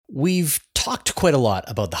We've talked quite a lot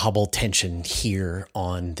about the Hubble tension here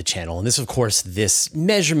on the channel. And this, of course, this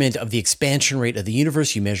measurement of the expansion rate of the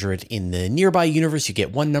universe, you measure it in the nearby universe, you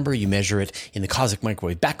get one number, you measure it in the cosmic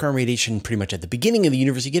microwave background radiation, pretty much at the beginning of the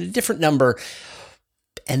universe, you get a different number,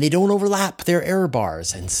 and they don't overlap their error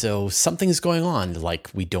bars. And so something's going on, like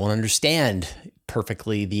we don't understand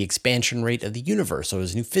perfectly the expansion rate of the universe, or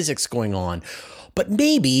there's new physics going on, but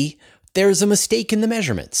maybe there's a mistake in the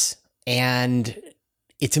measurements. And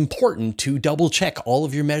it's important to double check all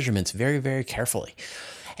of your measurements very, very carefully.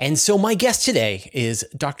 And so my guest today is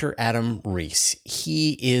Dr. Adam Riess.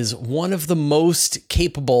 He is one of the most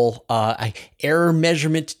capable error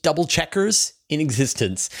measurement double checkers in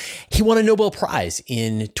existence. He won a Nobel Prize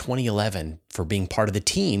in 2011 for being part of the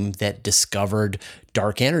team that discovered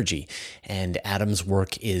dark energy. And Adam's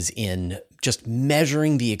work is in just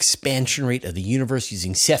measuring the expansion rate of the universe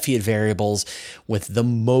using Cepheid variables with the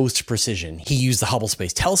most precision. He used the Hubble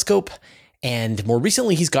Space Telescope, and more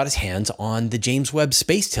recently, he's got his hands on the James Webb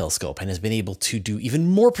Space Telescope and has been able to do even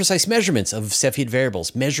more precise measurements of Cepheid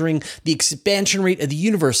variables, measuring the expansion rate of the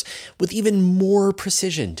universe with even more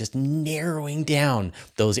precision, just narrowing down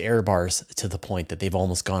those error bars to the point that they've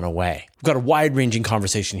almost gone away. We've got a wide-ranging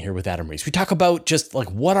conversation here with Adam Riess. We talk about just like,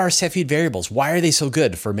 what are Cepheid variables? Why are they so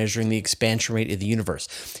good for measuring the expansion rate of the universe?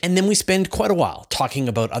 And then we spend quite a while talking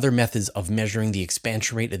about other methods of measuring the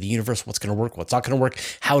expansion rate of the universe, what's going to work, what's not going to work,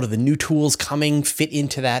 how do the new tools coming fit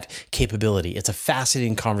into that capability. It's a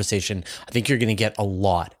fascinating conversation. I think you're going to get a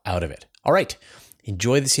lot out of it. All right,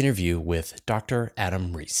 enjoy this interview with Dr.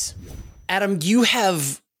 Adam Riess. Adam, you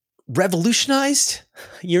have revolutionized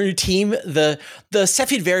your team the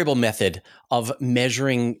Cepheid variable method of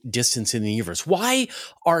measuring distance in the universe. Why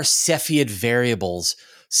are Cepheid variables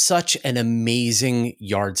such an amazing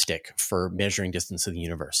yardstick for measuring distance in the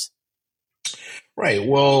universe? Right.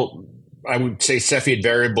 Well, I would say Cepheid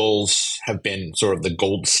variables have been sort of the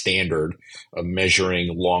gold standard of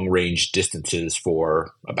measuring long-range distances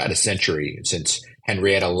for about a century, since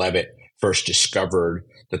Henrietta Leavitt first discovered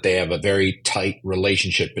that they have a very tight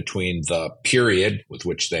relationship between the period with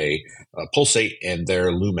which they pulsate and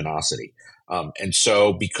their luminosity. And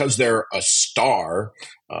so because they're a star,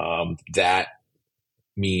 that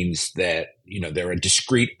means that, they're a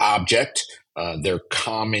discrete object. They're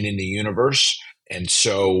common in the universe. And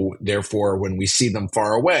so, therefore, when we see them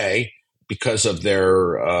far away, because of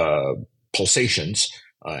their pulsations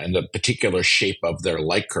and the particular shape of their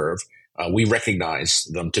light curve, we recognize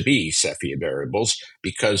them to be Cepheid variables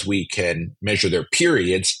because we can measure their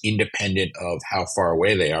periods independent of how far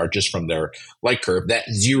away they are just from their light curve. That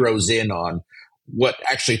zeroes in on what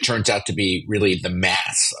actually turns out to be really the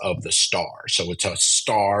mass of the star. So it's a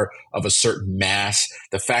star of a certain mass.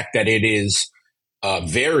 The fact that it is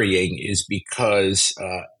varying is because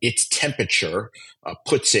its temperature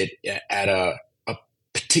puts it at a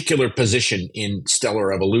particular position in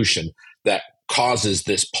stellar evolution that causes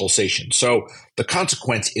this pulsation. So the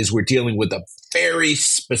consequence is we're dealing with a very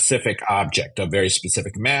specific object, a very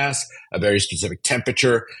specific mass, a very specific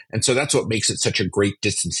temperature. And so that's what makes it such a great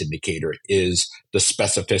distance indicator, is the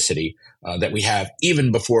specificity that we have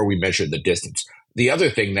even before we measure the distance. The other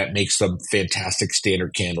thing that makes them fantastic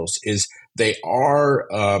standard candles is they are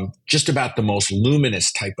just about the most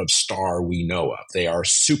luminous type of star we know of. They are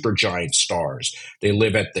supergiant stars. They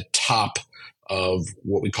live at the top of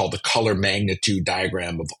what we call the color magnitude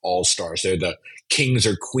diagram of all stars. They're the kings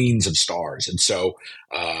or queens of stars. And so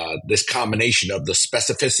this combination of the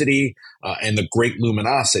specificity and the great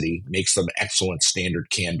luminosity makes them excellent standard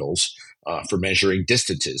candles for measuring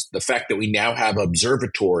distances. The fact that we now have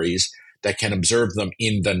observatories that can observe them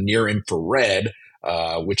in the near infrared,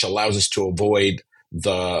 which allows us to avoid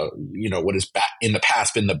what has in the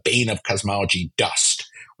past been the bane of cosmology, dust,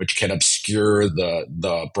 which can obscure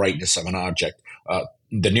the brightness of an object.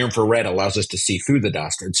 The near infrared allows us to see through the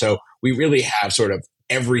dust. And so we really have sort of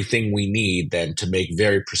everything we need then to make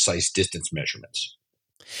very precise distance measurements.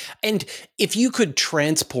 And if you could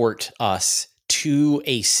transport us to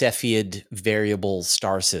a Cepheid variable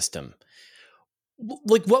star system,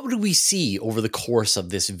 like, what would we see over the course of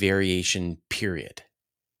this variation period?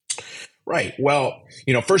 Right. Well,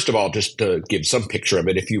 first of all, just to give some picture of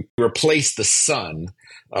it, if you replace the sun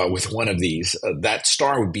with one of these, that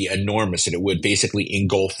star would be enormous and it would basically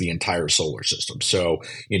engulf the entire solar system. So,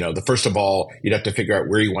 first of all, you'd have to figure out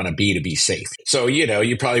where you want to be safe. So,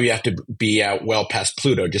 you probably have to be out well past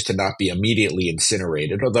Pluto just to not be immediately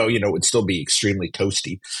incinerated, although, it would still be extremely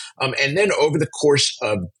toasty. And then over the course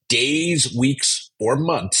of days, weeks, or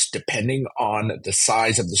months, depending on the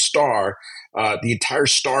size of the star, the entire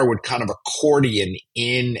star would kind of accordion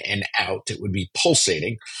in and out. It would be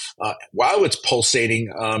pulsating. While it's pulsating,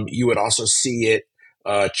 expanding, you would also see it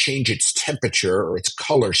change its temperature or its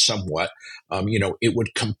color somewhat. It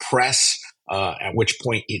would compress, at which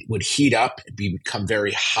point it would heat up, become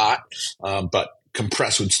very hot, but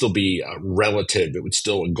compress would still be relative. It would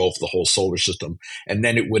still engulf the whole solar system. And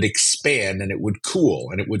then it would expand and it would cool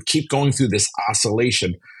and it would keep going through this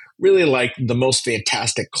oscillation, really like the most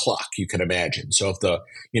fantastic clock you can imagine. So if the,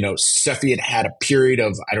 Cepheid had a period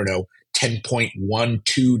of, I don't know,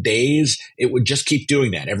 10.12 days, it would just keep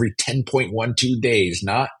doing that every 10.12 days,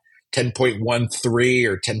 not 10.13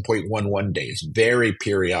 or 10.11 days, very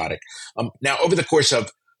periodic. Now, over the course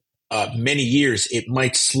of many years, it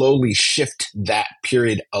might slowly shift that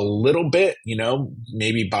period a little bit,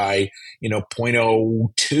 maybe by, zero point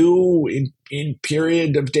 0.02 in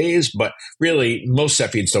period of days. But really, most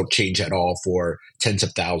Cepheids don't change at all for tens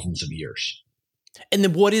of thousands of years. And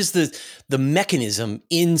then what is the mechanism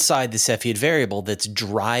inside the Cepheid variable that's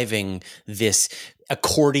driving this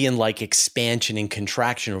accordion-like expansion and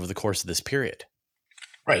contraction over the course of this period?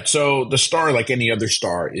 Right. So the star, like any other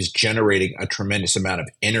star, is generating a tremendous amount of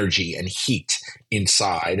energy and heat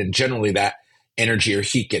inside. And generally that energy or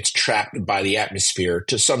heat gets trapped by the atmosphere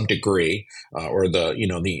to some degree, or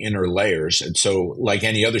the inner layers. And so like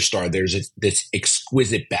any other star, there's this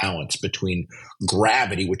exquisite balance between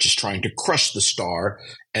gravity, which is trying to crush the star,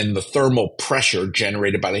 and the thermal pressure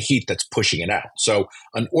generated by the heat that's pushing it out. So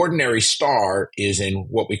an ordinary star is in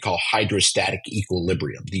what we call hydrostatic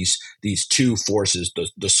equilibrium. These two forces,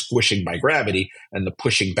 the squishing by gravity and the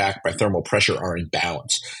pushing back by thermal pressure, are in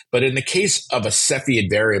balance. But in the case of a Cepheid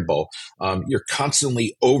variable, you're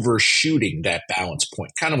constantly overshooting that balance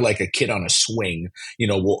point, kind of like a kid on a swing,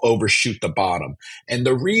 will overshoot the bottom. And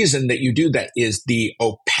the reason that you do that is the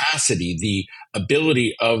opacity, the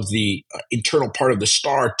ability of the internal part of the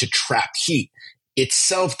star to trap heat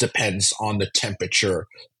itself depends on the temperature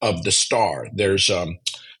of the star.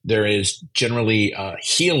 There is generally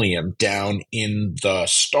helium down in the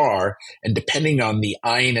star, and depending on the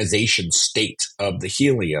ionization state of the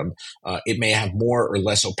helium, it may have more or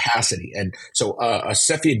less opacity. And so a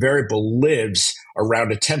Cepheid variable lives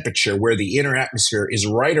around a temperature where the inner atmosphere is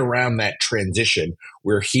right around that transition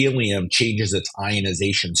where helium changes its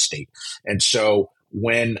ionization state. And so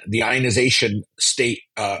when the ionization state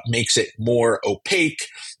makes it more opaque,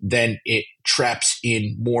 then it traps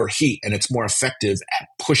in more heat and it's more effective at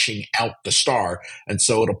pushing out the star. And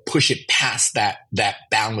so it'll push it past that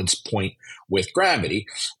balance point with gravity.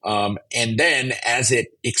 And then as it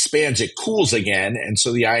expands, it cools again. And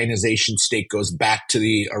so the ionization state goes back to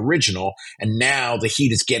the original. And now the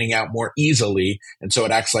heat is getting out more easily. And so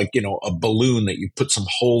it acts like, a balloon that you put some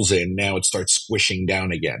holes in. Now it starts squishing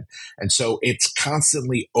down again. And so it's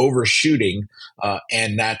constantly overshooting.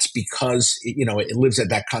 And that's because, it lives at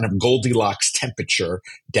that kind of Goldilocks temperature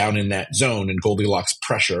down in that zone, and Goldilocks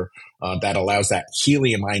pressure that allows that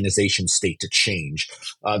helium ionization state to change.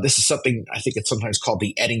 This is something, I think it's sometimes called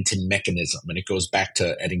the Eddington mechanism, and it goes back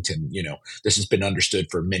to Eddington. This has been understood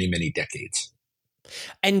for many, many decades.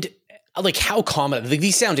 And like, how common? Like,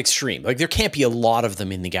 these sound extreme. Like, there can't be a lot of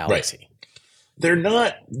them in the galaxy. Right. They're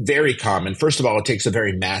not very common. First of all, it takes a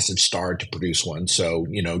very massive star to produce one. So,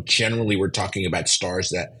 generally we're talking about stars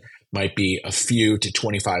that might be a few to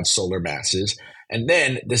 25 solar masses. And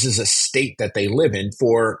then this is a state that they live in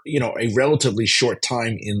for, a relatively short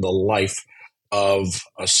time in the life of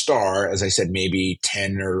a star. As I said, maybe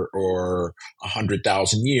 10 or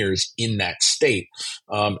 100,000 years in that state.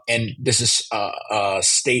 And this is a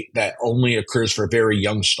state that only occurs for very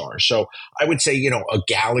young stars. So I would say, a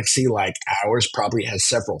galaxy like ours probably has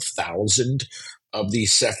several thousand of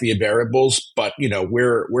these Cepheid variables, but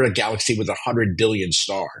we're a galaxy with 100 billion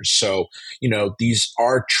stars. So these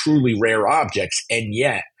are truly rare objects, and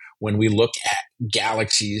yet when we look at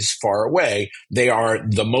galaxies far away, they are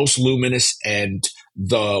the most luminous and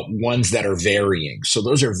the ones that are varying. So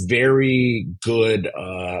those are very good.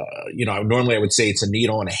 Normally I would say it's a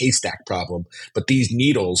needle in a haystack problem, but these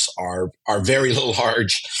needles are very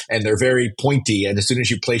large and they're very pointy. And as soon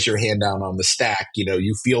as you place your hand down on the stack,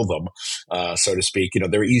 you feel them, so to speak.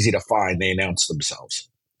 They're easy to find. They announce themselves.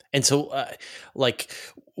 And so,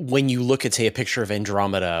 when you look at, say, a picture of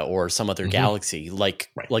Andromeda or some other galaxy, like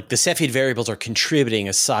the Cepheid variables are contributing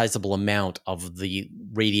a sizable amount of the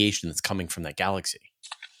radiation that's coming from that galaxy.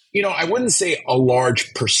 I wouldn't say a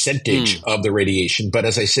large percentage Mm, of the radiation, but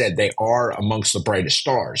as I said, they are amongst the brightest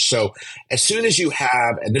stars. So as soon as you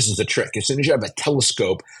have, and this is the trick, as soon as you have a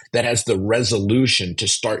telescope that has the resolution to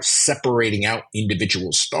start separating out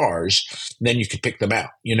individual stars, then you can pick them out.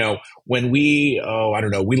 When I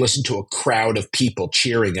don't know, we listen to a crowd of people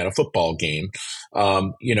cheering at a football game,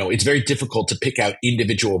 it's very difficult to pick out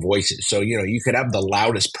individual voices. So, you could have the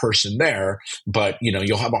loudest person there, but,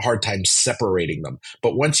 you'll have a hard time separating them.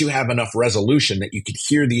 But once you have enough resolution that you can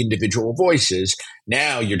hear the individual voices,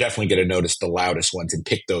 now you're definitely going to notice the loudest ones and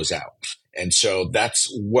pick those out. And so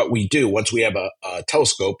that's what we do. Once we have a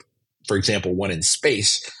telescope, for example, one in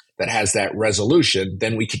space that has that resolution,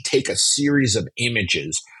 then we could take a series of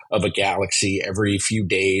images of a galaxy every few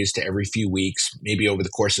days to every few weeks, maybe over the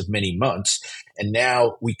course of many months. And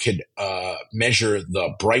now we could measure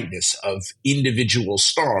the brightness of individual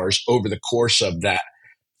stars over the course of that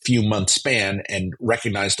few month span and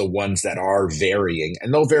recognize the ones that are varying.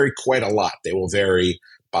 And they'll vary quite a lot. They will vary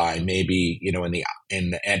by maybe,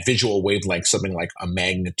 at visual wavelength, something like a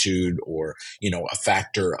magnitude or, a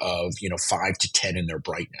factor of, 5 to 10 in their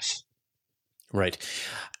brightness. right.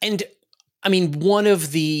 And I mean, one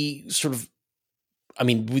of the sort of,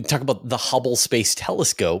 we talk about the Hubble Space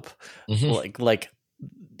Telescope, like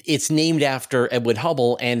it's named after Edwin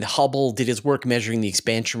Hubble, and Hubble did his work measuring the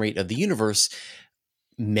expansion rate of the universe,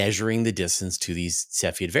 measuring the distance to these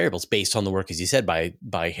Cepheid variables based on the work, as you said,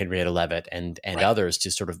 by Henrietta Leavitt and Right. others to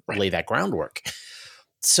sort of Right. lay that groundwork.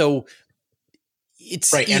 So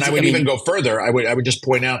it's right. easy. And I would even go further. I would just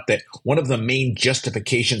point out that one of the main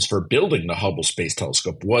justifications for building the Hubble Space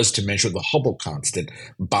Telescope was to measure the Hubble constant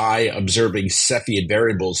by observing Cepheid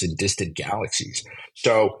variables in distant galaxies.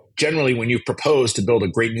 So generally, when you propose to build a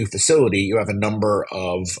great new facility, you have a number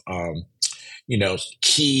of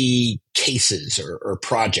key cases or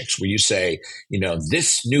projects where you say,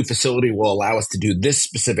 this new facility will allow us to do this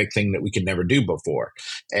specific thing that we could never do before.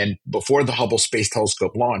 And before the Hubble Space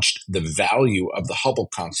Telescope launched, the value of the Hubble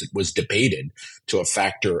constant was debated to a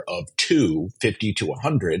factor of 50 to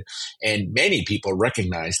 100. And many people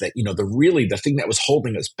recognized that, the thing that was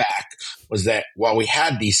holding us back was that while we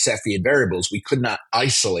had these Cepheid variables, we could not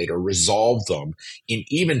isolate or resolve them in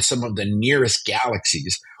even some of the nearest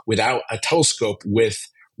galaxies without a telescope with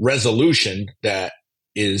resolution that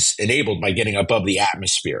is enabled by getting above the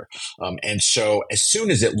atmosphere. And so as soon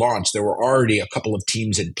as it launched, there were already a couple of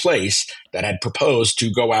teams in place that had proposed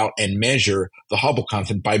to go out and measure the Hubble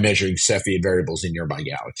constant by measuring Cepheid variables in nearby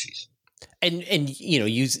galaxies. And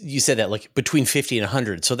you said that like between 50 and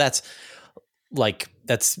 100. So that's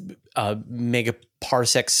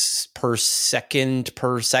megaparsecs per second.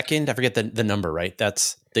 I forget the number, right?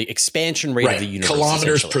 That's the expansion rate of the universe.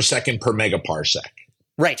 Kilometers per second per megaparsec.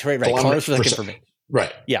 Right. Kilometers per second per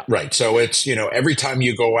Right. Yeah. Right. So it's, every time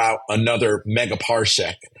you go out another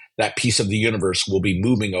megaparsec, that piece of the universe will be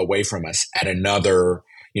moving away from us at another,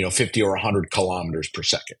 50 or 100 kilometers per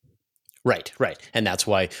second. Right. And that's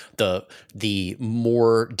why the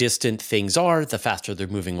more distant things are, the faster they're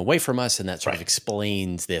moving away from us. And that sort of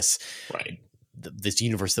explains this, this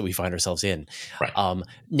universe that we find ourselves in. Right.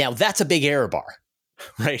 Now, that's a big error bar,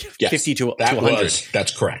 right? Yes, 50 to 100.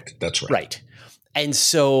 That's correct. That's right. Right. And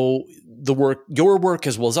so your work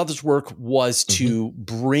as well as others' work was to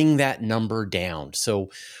bring that number down.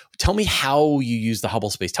 So tell me how you use the Hubble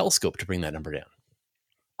Space Telescope to bring that number down.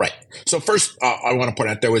 Right. So first, I want to point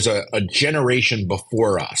out there was a generation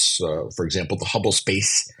before us, for example, the Hubble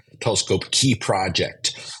Space Telescope Key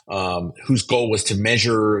Project, whose goal was to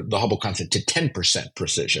measure the Hubble constant to 10%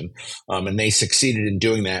 precision. And they succeeded in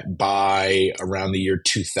doing that by around the year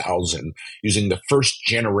 2000, using the first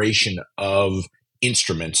generation of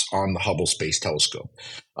instruments on the Hubble Space Telescope.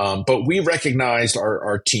 But we recognized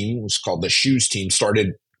our team, was called the SHOES team,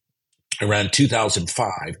 started around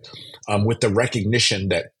 2005 with the recognition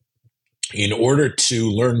that in order to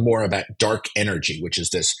learn more about dark energy, which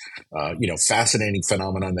is this, fascinating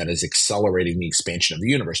phenomenon that is accelerating the expansion of the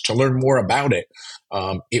universe, to learn more about it,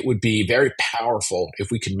 it would be very powerful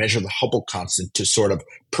if we could measure the Hubble constant to sort of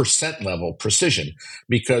percent level precision,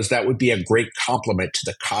 because that would be a great complement to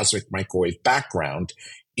the cosmic microwave background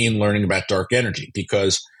in learning about dark energy.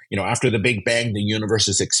 Because after the Big Bang, the universe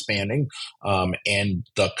is expanding, and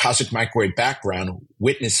the cosmic microwave background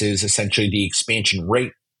witnesses essentially the expansion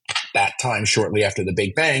rate at that time, shortly after the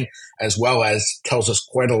Big Bang, as well as tells us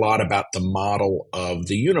quite a lot about the model of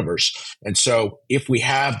the universe. And so if we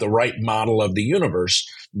have the right model of the universe,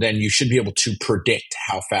 then you should be able to predict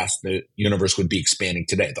how fast the universe would be expanding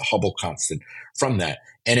today, the Hubble constant from that.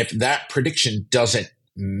 And if that prediction doesn't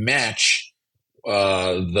match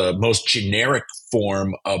the most generic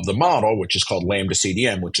form of the model, which is called lambda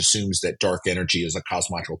CDM, which assumes that dark energy is a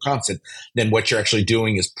cosmological constant, then what you're actually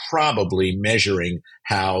doing is probably measuring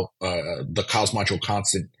how the cosmological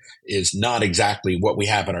constant is not exactly what we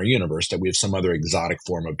have in our universe, that we have some other exotic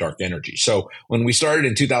form of dark energy. So when we started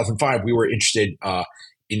in 2005, we were interested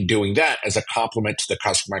in doing that as a complement to the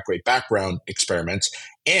cosmic microwave background experiments,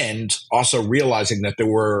 and also realizing that there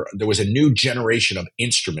was a new generation of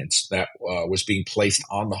instruments that was being placed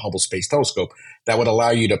on the Hubble Space Telescope that would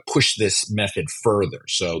allow you to push this method further.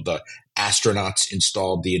 So the astronauts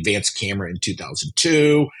installed the advanced camera in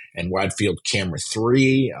 2002 and wide field camera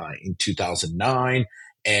 3 in 2009,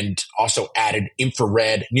 and also added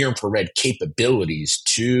near infrared capabilities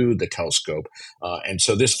to the telescope. And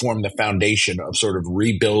so this formed the foundation of sort of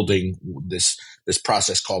rebuilding this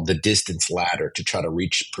process called the distance ladder to try to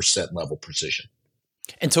reach percent level precision.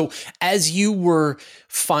 And so as you were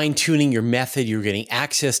fine-tuning your method, you were getting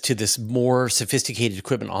access to this more sophisticated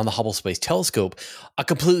equipment on the Hubble Space Telescope. A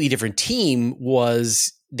completely different team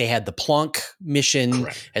they had the Planck mission.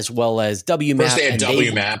 Correct. As well as WMAP. First they had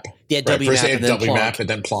WMAP. They had WMAP, First they had and then WMAP Planck. and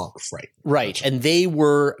then Planck. Right. Right. Gotcha. And they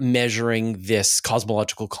were measuring this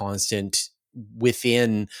cosmological constant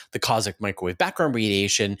within the cosmic microwave background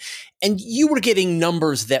radiation. And you were getting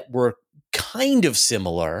numbers that were kind of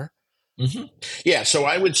similar. Mm-hmm. Yeah. So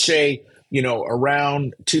I would say,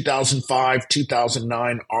 around 2005,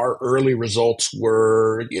 2009, our early results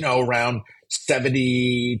were, around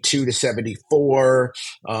 72 to 74,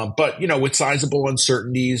 but with sizable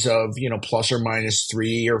uncertainties of plus or minus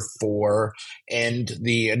 3 or 4, and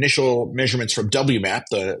the initial measurements from WMAP,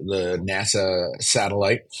 the NASA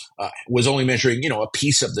satellite, was only measuring a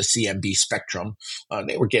piece of the CMB spectrum.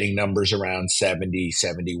 They were getting numbers around 70,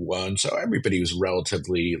 71, so everybody was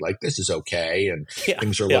relatively like, this is okay, and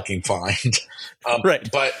things are looking fine.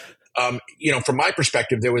 Right, but from my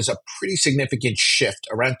perspective, there was a pretty significant shift.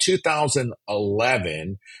 Around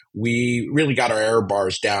 2011, we really got our error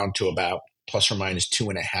bars down to about plus or minus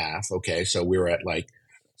 2.5. Okay. So we were at like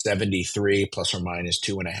 73 plus or minus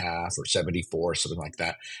 2.5 or 74, something like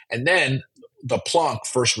that. And then the Planck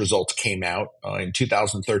first results came out in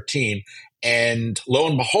 2013. And lo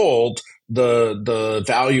and behold, the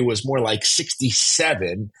value was more like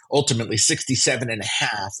 67, ultimately 67.5,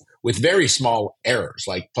 with very small errors,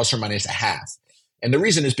 like plus or minus a half. And the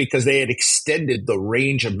reason is because they had extended the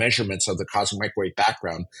range of measurements of the cosmic microwave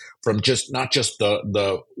background from not just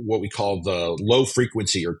the what we call the low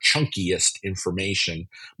frequency or chunkiest information,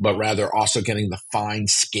 but rather also getting the fine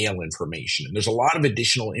scale information. And there's a lot of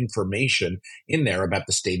additional information in there about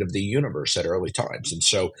the state of the universe at early times. And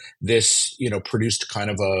so this, produced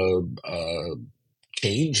kind of a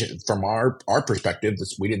change from our perspective.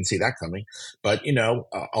 We didn't see that coming, but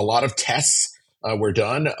a lot of tests were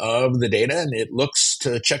done of the data, and it looks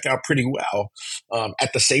to check out pretty well.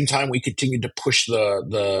 At the same time, we continued to push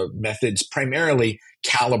the methods, primarily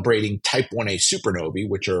calibrating type 1a supernovae,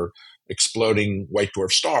 which are exploding white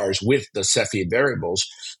dwarf stars, with the Cepheid variables,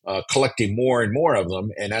 collecting more and more of them.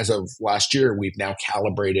 And as of last year, we've now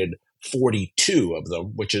calibrated 42 of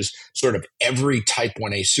them, which is sort of every type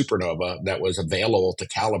 1a supernova that was available to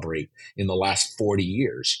calibrate in the last 40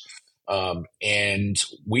 years. And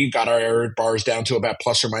we got our error bars down to about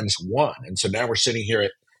plus or minus 1. And so now we're sitting here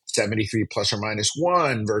at 73 plus or minus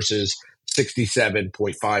 1 versus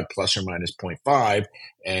 67.5 plus or minus 0.5.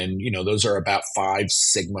 And, those are about 5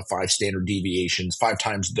 standard deviations, 5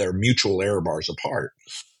 times their mutual error bars apart.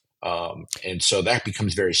 And so that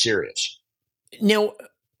becomes very serious. Now,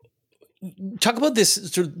 talk about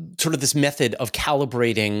this sort of this method of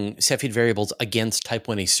calibrating Cepheid variables against type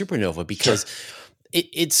 1a supernova, because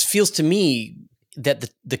it feels to me that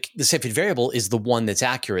the Cepheid variable is the one that's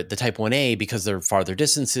accurate. The type 1a, because they're farther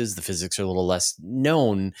distances, the physics are a little less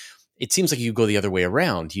known. It seems like you go the other way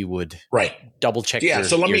around. You would double check your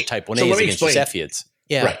type 1a's against your Cepheids.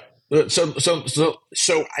 Yeah. Right.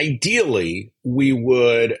 So ideally, we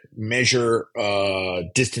would measure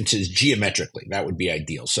distances geometrically. That would be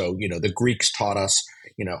ideal. So, the Greeks taught us,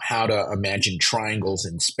 how to imagine triangles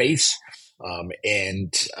in space.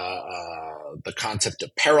 And the concept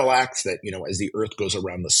of parallax, that, as the Earth goes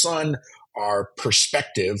around the sun, our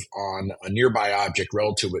perspective on a nearby object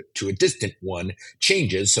relative to a distant one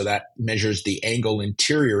changes. So that measures the angle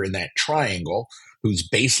interior in that triangle, whose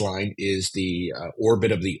baseline is the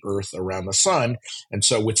orbit of the Earth around the sun. And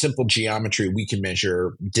so with simple geometry, we can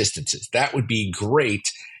measure distances. That would be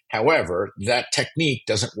great However, that technique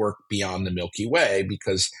doesn't work beyond the Milky Way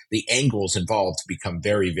because the angles involved become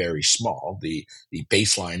very, very small. The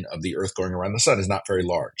baseline of the Earth going around the sun is not very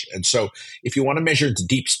large. And so if you want to measure into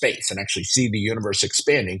deep space and actually see the universe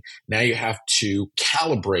expanding, now you have to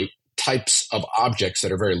calibrate types of objects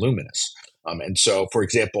that are very luminous. And so, for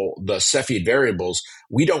example, the Cepheid variables,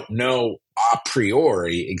 we don't know a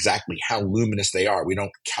priori exactly how luminous they are. We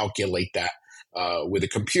don't calculate that with a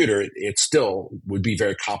computer. It still would be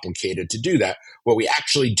very complicated to do that. What we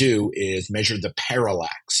actually do is measure the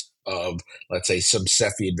parallax of, let's say, some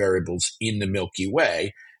Cepheid variables in the Milky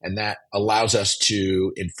Way, and that allows us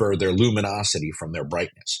to infer their luminosity from their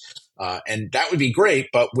brightness. And that would be great,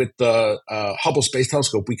 but with the Hubble Space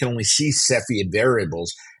Telescope, we can only see Cepheid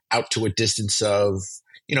variables out to a distance of,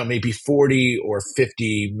 maybe 40 or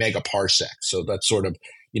 50 megaparsecs. So that's sort of,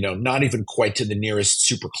 not even quite to the nearest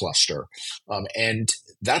supercluster. And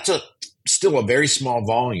that's still a very small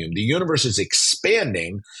volume. The universe is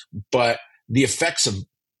expanding, but the effects of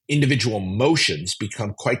individual motions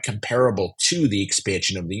become quite comparable to the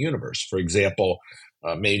expansion of the universe. For example,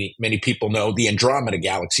 many people know the Andromeda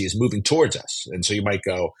galaxy is moving towards us. And so you might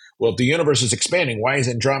go, well, if the universe is expanding, why is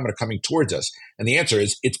Andromeda coming towards us? And the answer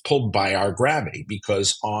is it's pulled by our gravity,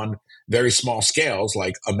 because on very small scales,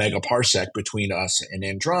 like a megaparsec between us and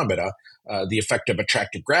Andromeda, the effect of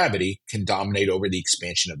attractive gravity can dominate over the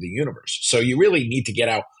expansion of the universe. So you really need to get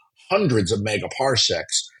out hundreds of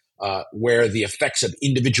megaparsecs where the effects of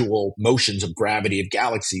individual motions of gravity of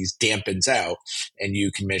galaxies dampens out, and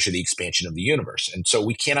you can measure the expansion of the universe. And so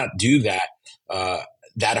we cannot do that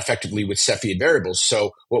that effectively with Cepheid variables.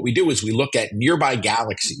 So what we do is we look at nearby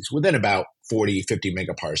galaxies within about 40, 50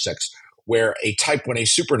 megaparsecs, where a Type 1a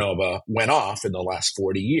supernova went off in the last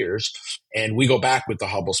 40 years. And we go back with the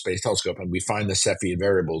Hubble Space Telescope and we find the Cepheid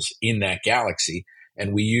variables in that galaxy.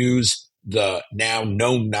 And we use the now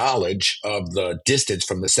known knowledge of the distance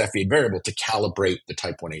from the Cepheid variable to calibrate the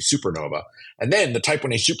Type 1a supernova. And then the Type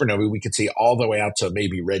 1a supernova, we could see all the way out to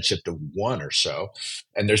maybe redshift of 1 or so.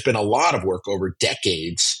 And there's been a lot of work over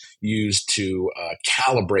decades used to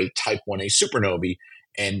calibrate Type 1a supernovae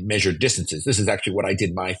and measure distances. This is actually what I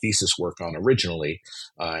did my thesis work on originally,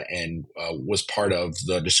 and was part of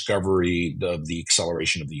the discovery of the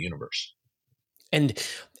acceleration of the universe. And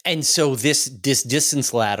so this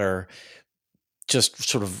distance ladder just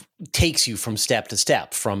sort of takes you from step to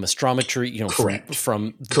step, from astrometry, Correct.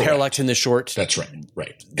 from parallax in the short. That's right.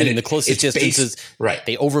 And in the closest distances,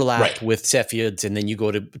 they overlap with Cepheids, and then you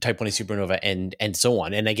go to Type 1a supernova and so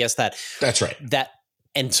on. And I guess that's right.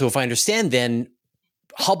 And so if I understand, then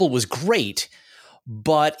Hubble was great,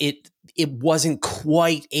 but it wasn't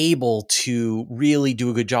quite able to really do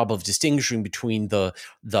a good job of distinguishing between the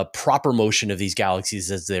proper motion of these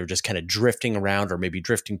galaxies as they're just kind of drifting around or maybe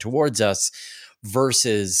drifting towards us,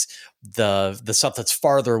 versus the stuff that's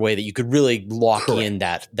farther away that you could really lock in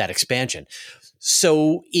that expansion.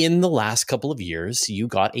 So in the last couple of years, you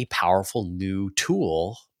got a powerful new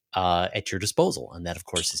tool at your disposal, and that, of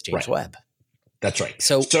course, is James Webb. That's right.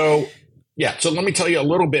 So let me tell you a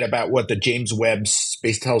little bit about what the James Webb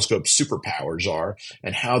Space Telescope superpowers are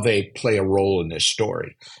and how they play a role in this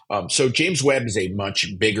story. So James Webb is a much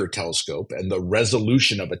bigger telescope, and the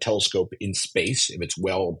resolution of a telescope in space, if it's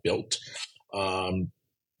well built,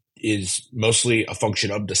 is mostly a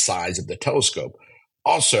function of the size of the telescope.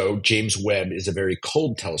 Also, James Webb is a very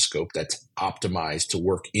cold telescope that's optimized to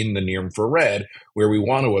work in the near infrared, where we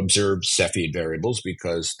want to observe Cepheid variables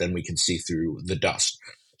because then we can see through the dust.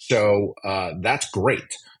 So that's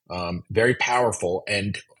great, very powerful.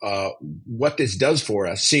 And what this does for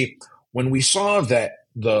us, see, when we saw that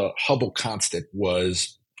the Hubble constant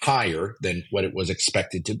was higher than what it was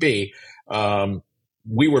expected to be,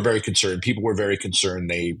 we were very concerned. People were very concerned.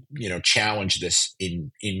 They, challenged this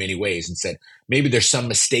in many ways and said, maybe there's some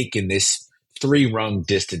mistake in this 3-rung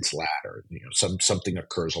distance ladder. Something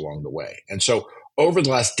occurs along the way. And so over the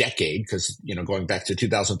last decade, because, going back to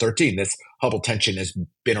 2013, this Hubble tension has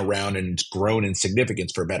been around and it's grown in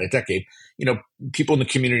significance for about a decade. People in the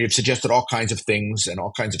community have suggested all kinds of things and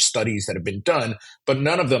all kinds of studies that have been done, but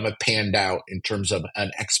none of them have panned out in terms of an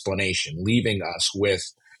explanation, leaving us with,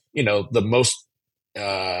 the most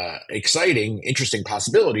exciting, interesting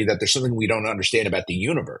possibility that there's something we don't understand about the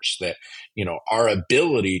universe, that, our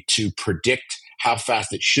ability to predict how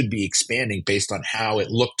fast it should be expanding based on how it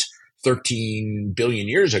looked 13 billion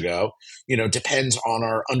years ago, depends on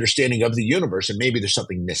our understanding of the universe, and maybe there's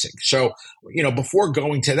something missing. So, before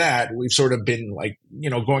going to that, we've sort of been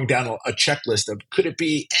going down a checklist of, could it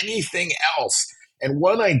be anything else? And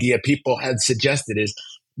one idea people had suggested is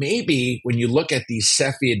maybe when you look at these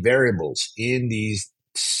Cepheid variables in these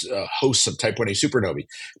hosts of Type 1a supernovae,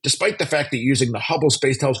 despite the fact that using the Hubble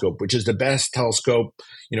Space Telescope, which is the best telescope,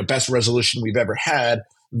 best resolution we've ever had,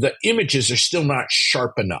 the images are still not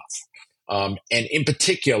sharp enough. And in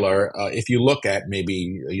particular, if you look at,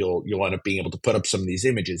 maybe you'll end up being able to put up some of these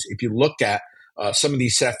images. If you look at some of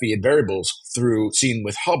these Cepheid variables seen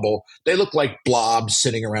with Hubble, they look like blobs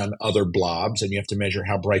sitting around other blobs, and you have to measure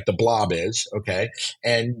how bright the blob is. Okay,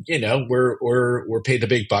 and we're paid the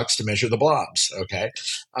big bucks to measure the blobs. Okay,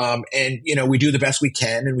 and we do the best we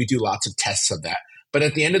can, and we do lots of tests of that. But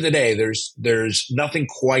at the end of the day, there's nothing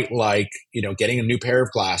quite like getting a new pair of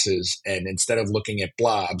glasses, and instead of looking at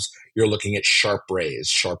blobs, you're looking at sharp rays,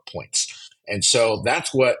 sharp points. And so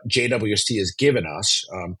that's what JWST has given us.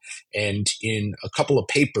 And in a couple of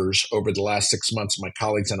papers over the last 6 months, my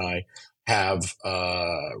colleagues and I have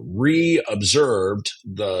re-observed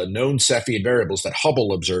the known Cepheid variables that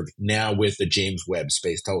Hubble observed now with the James Webb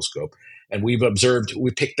Space Telescope. And we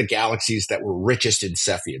picked the galaxies that were richest in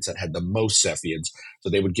Cepheids, that had the most Cepheids, so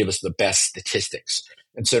they would give us the best statistics.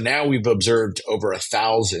 And so now we've observed over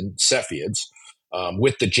 1,000 Cepheids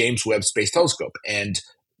with the James Webb Space Telescope. And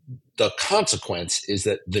the consequence is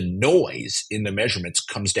that the noise in the measurements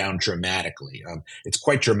comes down dramatically. It's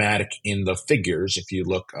quite dramatic in the figures. If you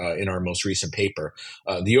look in our most recent paper,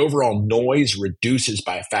 the overall noise reduces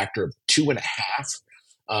by a factor of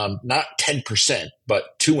 2.5, not 10%,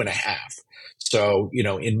 but 2.5. So,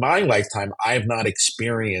 in my lifetime, I have not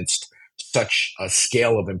experienced such a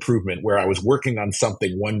scale of improvement where I was working on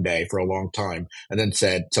something one day for a long time and then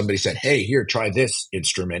somebody said, hey, here, try this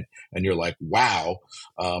instrument. And you're like, wow.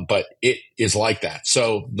 But it is like that.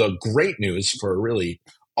 So the great news for really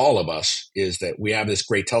all of us is that we have this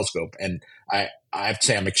great telescope. And I have to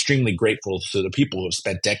say I'm extremely grateful to the people who have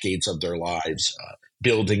spent decades of their lives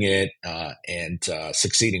building it and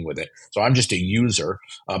succeeding with it. So I'm just a user.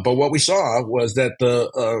 But what we saw was that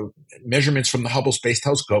the measurements from the Hubble Space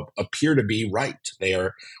Telescope appear to be right.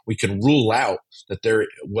 We can rule out that there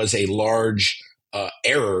was a large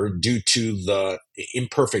error due to the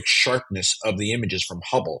imperfect sharpness of the images from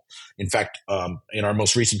Hubble. In fact, in our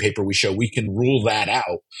most recent paper, we show we can rule that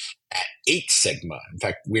out at 8 sigma. In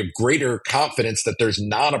fact, we have greater confidence that there's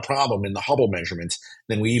not a problem in the Hubble measurements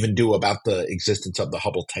than we even do about the existence of the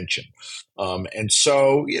Hubble tension. And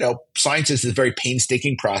so, science is a very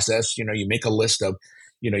painstaking process. You make a list of,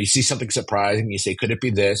 you see something surprising, you say, could it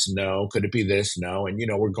be this? No. Could it be this? No. And,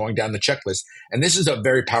 we're going down the checklist. And this is a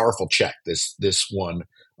very powerful check, this one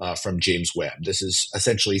from James Webb. This is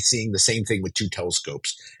essentially seeing the same thing with 2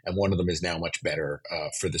 telescopes, and one of them is now much better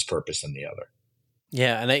for this purpose than the other.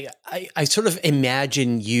 Yeah, and I sort of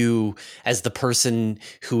imagine you as the person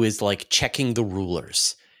who is like checking the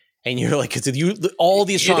rulers. And you're like, because all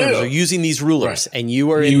the astronomers are using these rulers, right, and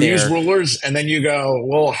you are in there. You use rulers, and then you go,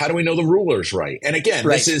 well, how do we know the ruler's right? And again,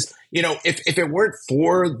 right. This is, if it weren't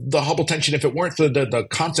for the Hubble tension, if it weren't for the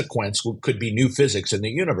consequence could be new physics in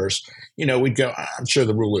the universe, we'd go, I'm sure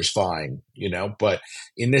the ruler's fine, But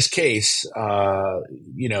in this case,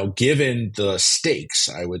 given the stakes,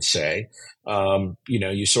 I would say,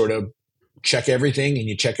 you sort of check everything and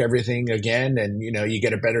you check everything again, and you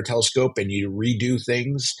get a better telescope and you redo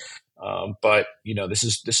things. But this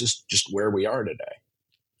is just where we are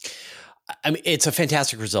today. I mean, it's a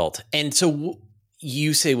fantastic result. And so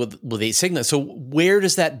you say with 8 sigma. So where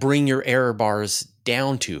does that bring your error bars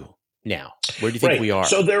down to now? Where do you think we are?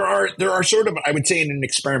 So there are sort of, I would say in an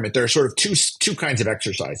experiment, there are sort of two kinds of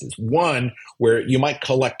exercises. One where you might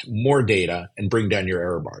collect more data and bring down your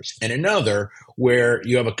error bars, and another where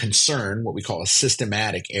you have a concern, what we call a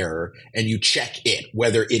systematic error, and you check it,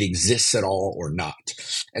 whether it exists at all or not.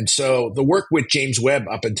 And so the work with James Webb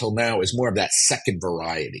up until now is more of that second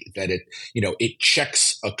variety, that it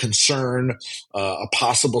checks a concern, a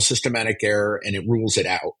possible systematic error, and it rules it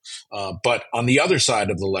out. But on the other side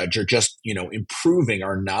of the ledger, just, improving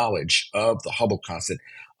our knowledge of the Hubble constant.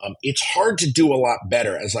 It's hard to do a lot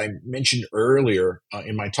better. As I mentioned earlier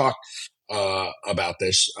in my talk about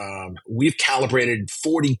this, we've calibrated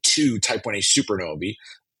 42 Type 1a supernovae,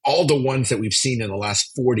 all the ones that we've seen in the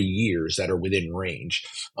last 40 years that are within range.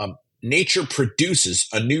 Nature produces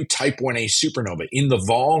a new Type 1a supernova in the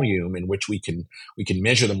volume in which we can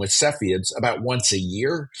measure them with Cepheids about once a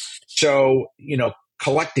year. So,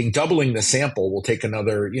 doubling the sample will take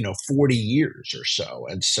another, 40 years or so.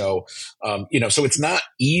 And so, so it's not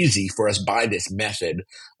easy for us by this method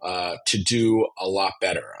to do a lot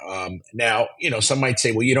better. Now, some might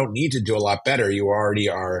say, well, you don't need to do a lot better. You already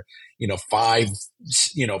are, 5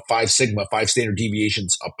 sigma, 5 standard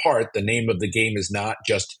deviations apart. The name of the game is not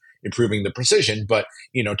just improving the precision, but,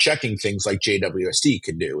 checking things like JWST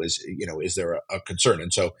can do is there a concern?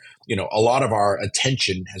 And so, a lot of our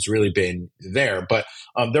attention has really been there, but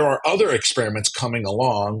there are other experiments coming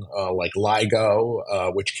along, like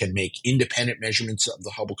LIGO, which can make independent measurements of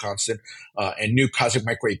the Hubble constant, and new cosmic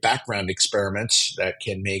microwave background experiments that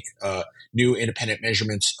can make new independent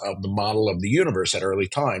measurements of the model of the universe at early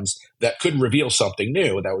times that could reveal something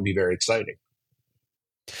new. That would be very exciting.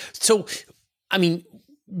 So, I mean,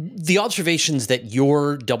 the observations that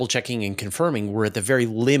you're double checking and confirming were at the very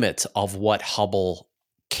limit of what Hubble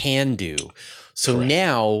can do. So Correct.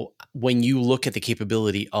 Now, when you look at the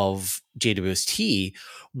capability of JWST,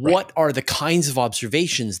 what Right. are the kinds of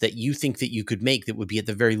observations that you think that you could make that would be at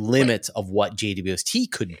the very limit of what JWST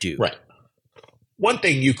could do? Right. One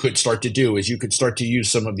thing you could start to do is you could start to use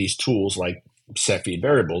some of these tools like Cepheid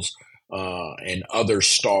variables and other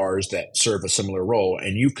stars that serve a similar role,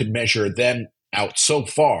 and you could measure them out so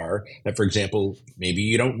far that, for example, maybe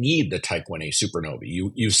you don't need the Type 1a supernova.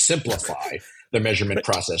 You simplify the measurement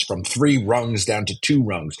process from 3 rungs down to 2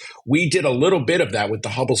 rungs. We did a little bit of that with the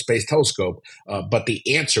Hubble Space Telescope, but the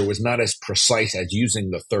answer was not as precise as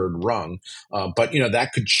using the 3rd rung. But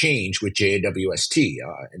that could change with JWST.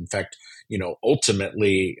 In fact,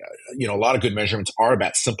 ultimately, a lot of good measurements are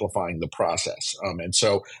about simplifying the process. And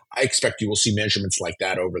so I expect you will see measurements like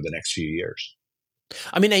that over the next few years.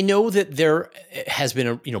 I mean, I know that there has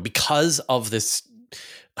been because of this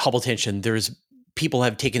Hubble tension, people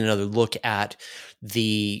have taken another look at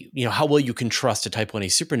the, how well you can trust a Type 1a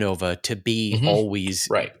supernova to be always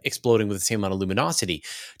exploding with the same amount of luminosity.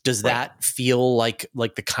 Does that feel like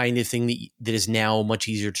the kind of thing that is now much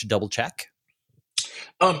easier to double check?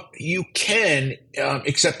 You can,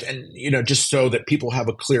 except, and just so that people have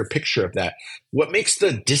a clear picture of that, what makes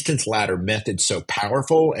the distance ladder method so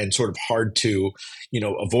powerful and sort of hard to,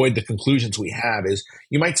 avoid the conclusions we have is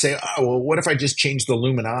you might say, oh, well, what if I just change the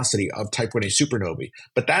luminosity of Type 1a supernovae?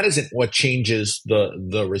 But that isn't what changes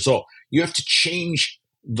the result. You have to change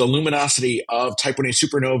the luminosity of Type 1a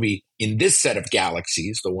supernovae in this set of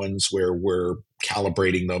galaxies, the ones where we're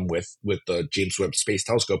calibrating them with the James Webb Space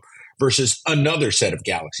Telescope, versus another set of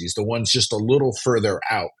galaxies, the ones just a little further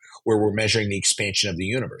out where we're measuring the expansion of the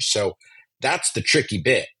universe. So that's the tricky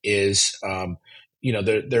bit is,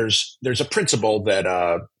 there's a principle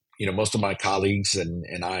that, most of my colleagues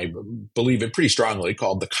and I believe in pretty strongly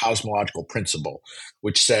called the cosmological principle,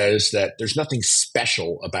 which says that there's nothing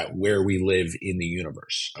special about where we live in the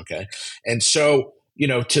universe. Okay. And so,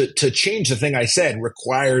 to change the thing I said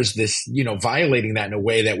requires this, violating that in a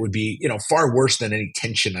way that would be, far worse than any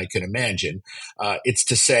tension I could imagine. It's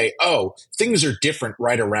to say, oh, things are different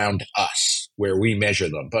right around us where we measure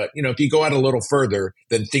them. But, if you go out a little further,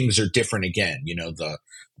 then things are different again.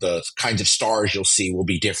 The kinds of stars you'll see will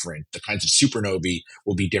be different. The kinds of supernovae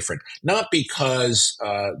will be different. Not because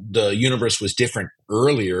the universe was different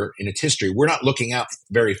earlier in its history. We're not looking out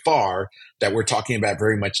very far, that we're talking about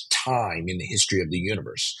very much time in the history of the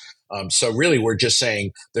universe. So really, we're just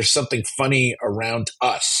saying there's something funny around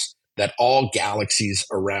us, that all galaxies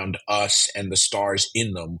around us and the stars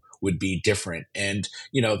in them would be different. And,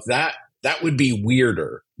 that would be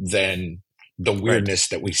weirder than the weirdness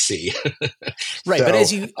that we see. Right. So, but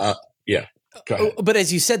as you, yeah. Go ahead. But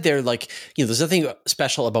as you said there, there's nothing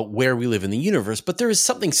special about where we live in the universe, but there is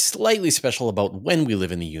something slightly special about when we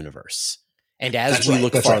live in the universe. And as we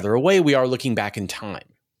look farther away, we are looking back in time.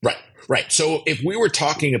 Right. So if we were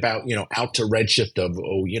talking about, out to redshift of,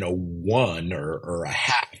 1 or a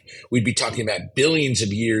half, we'd be talking about billions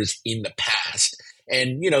of years in the past.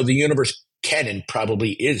 And, the universe can and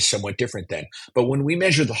probably is somewhat different then. But when we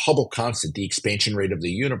measure the Hubble constant, the expansion rate of the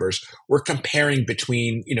universe, we're comparing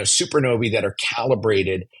between, supernovae that are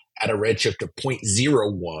calibrated at a redshift of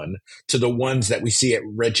 0.01 to the ones that we see at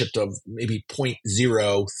redshift of maybe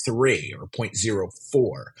 0.03 or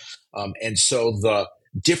 0.04. And so the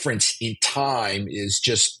difference in time is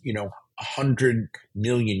just, 100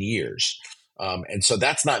 million years. And so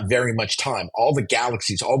that's not very much time. All the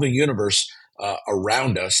galaxies, all the universe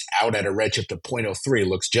around us out at a redshift of 0.03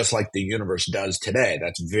 looks just like the universe does today.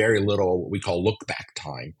 That's very little what we call look back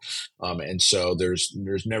time. And so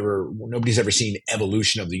nobody's ever seen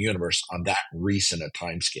evolution of the universe on that recent a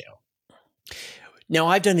time scale. Now,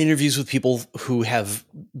 I've done interviews with people who have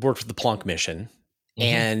worked with the Planck mission,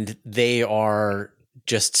 and they are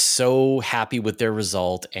just so happy with their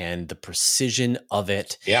result and the precision of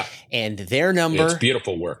it. Yeah. And their number. It's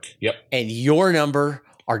beautiful work. Yep. And your number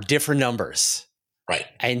are different numbers. Right.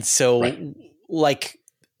 And so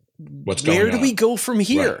what's where going do on. we go from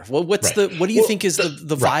here? Right. Well, what do you think is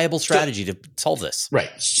the viable strategy to solve this? Right.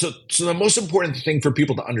 So the most important thing for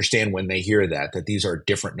people to understand when they hear that these are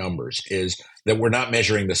different numbers is that we're not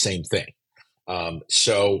measuring the same thing.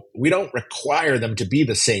 So we don't require them to be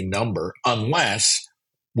the same number unless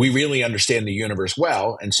we really understand the universe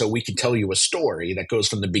well. And so we can tell you a story that goes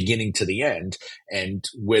from the beginning to the end and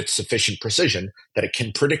with sufficient precision that it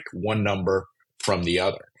can predict one number from the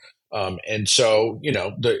other. And so,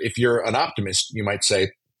 if you're an optimist, you might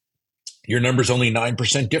say, your number's only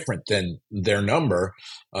 9% different than their number.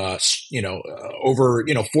 Over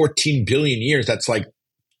 14 billion years, that's like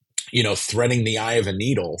threading the eye of a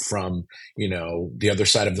needle from the other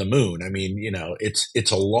side of the moon. I mean,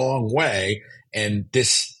 it's a long way, and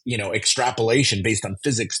this extrapolation based on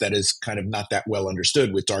physics that is kind of not that well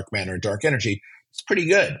understood with dark matter and dark energy, it's pretty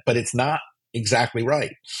good, but it's not exactly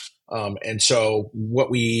right. And so what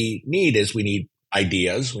we need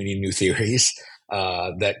ideas, we need new theories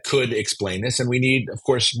that could explain this, and we need, of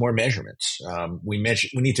course, more measurements. We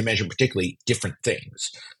need to measure particularly different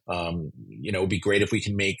things. It'd be great if we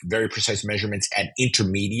can make very precise measurements at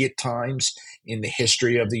intermediate times in the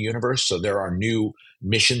history of the universe. So there are new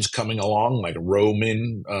missions coming along, like a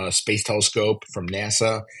Roman space telescope from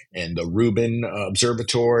NASA and the Rubin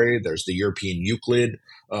Observatory. There's the European Euclid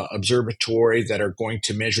Observatory that are going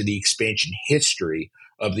to measure the expansion history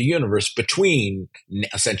of the universe between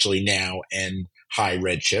essentially now and high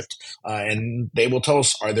redshift. And they will tell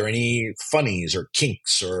us, are there any funnies or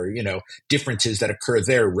kinks or, differences that occur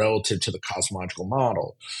there relative to the cosmological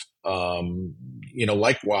model?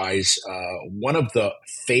 Likewise, one of the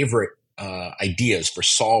favorite ideas for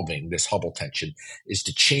solving this Hubble tension is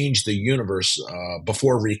to change the universe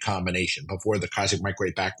before recombination, before the cosmic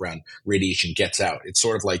microwave background radiation gets out. It's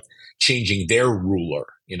sort of like changing their ruler.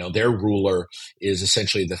 Their ruler is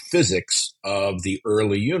essentially the physics of the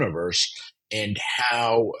early universe and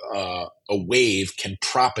how a wave can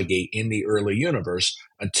propagate in the early universe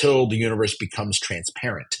until the universe becomes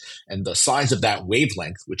transparent. And the size of that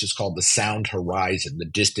wavelength, which is called the sound horizon, the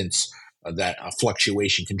distance that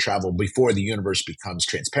fluctuation can travel before the universe becomes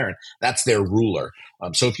transparent, that's their ruler.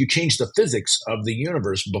 So if you change the physics of the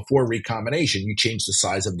universe before recombination, you change the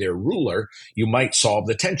size of their ruler, you might solve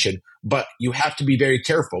the tension. But you have to be very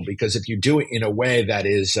careful, because if you do it in a way that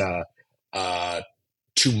is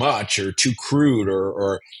too much or too crude,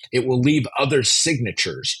 or it will leave other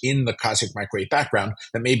signatures in the cosmic microwave background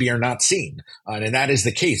that maybe are not seen. And that is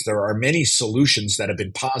the case. There are many solutions that have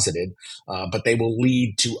been posited, but they will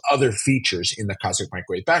lead to other features in the cosmic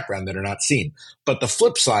microwave background that are not seen. But the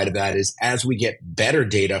flip side of that is, as we get better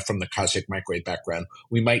data from the cosmic microwave background,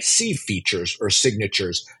 we might see features or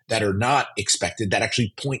signatures that are not expected that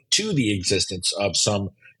actually point to the existence of some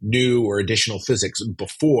new or additional physics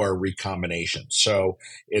before recombination. So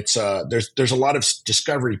it's there's a lot of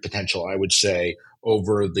discovery potential, I would say,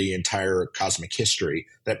 over the entire cosmic history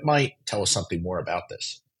that might tell us something more about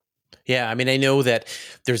this. Yeah, I mean, I know that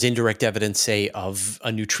there's indirect evidence, say, of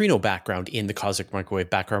a neutrino background in the cosmic microwave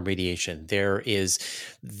background radiation. There is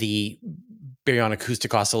the baryonic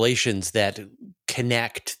acoustic oscillations that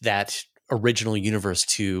connect that original universe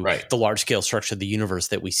to the large-scale structure of the universe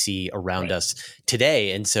that we see around us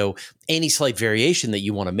today. And so any slight variation that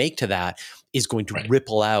you want to make to that is going to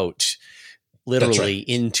ripple out literally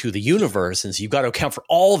into the universe. And so you've got to account for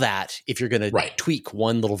all that if you're going to tweak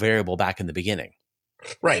one little variable back in the beginning.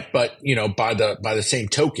 Right. But, by the same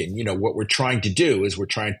token, what we're trying to do is we're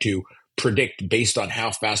trying to predict, based on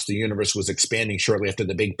how fast the universe was expanding shortly after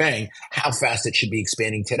the Big Bang, how fast it should be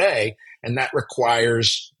expanding today. And that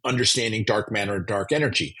requires understanding dark matter and dark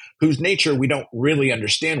energy, whose nature we don't really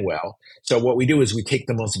understand well. So what we do is we take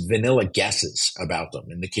the most vanilla guesses about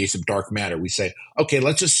them. In the case of dark matter, we say, okay,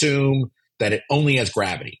 let's assume that it only has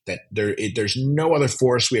gravity, that there's no other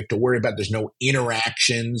force we have to worry about. There's no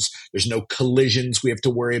interactions. There's no collisions we have to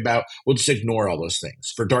worry about. We'll just ignore all those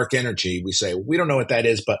things. For dark energy, we say, we don't know what that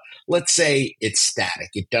is, but let's say it's static.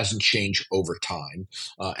 It doesn't change over time,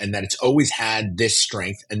 and that it's always had this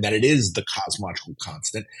strength, and that it is the cosmological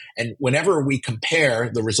constant. And whenever we compare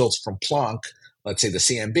the results from Planck, let's say the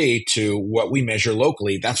CMB, to what we measure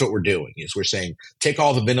locally, that's what we're doing, is we're saying, take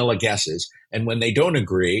all the vanilla guesses. And when they don't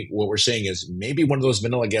agree, what we're saying is maybe one of those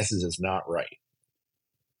vanilla guesses is not right.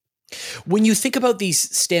 When you think about these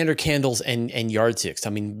standard candles and yardsticks, I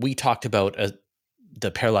mean, we talked about the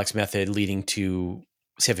parallax method leading to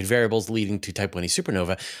Cepheid variables leading to type 1a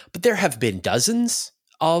supernova, but there have been dozens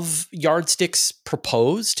of yardsticks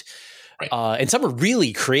proposed. Right. And some are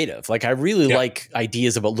really creative. Like I really Yeah. like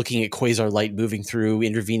ideas about looking at quasar light moving through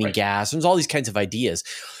intervening Right. gas. There's all these kinds of ideas.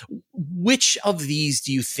 Which of these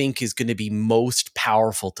do you think is going to be most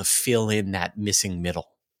powerful to fill in that missing middle?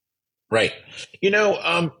 Right.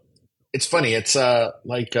 It's funny. It's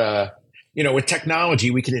with technology,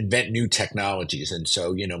 we can invent new technologies. And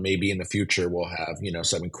so, maybe in the future we'll have,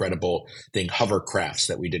 some incredible thing, hovercrafts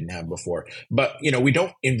that we didn't have before. But, we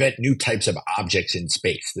don't invent new types of objects in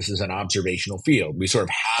space. This is an observational field. We sort of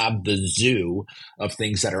have the zoo of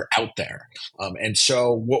things that are out there. And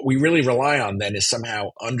so what we really rely on then is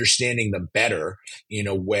somehow understanding them better in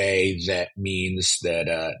a way that means that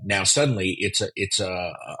now suddenly it's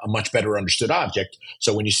a much better understood object.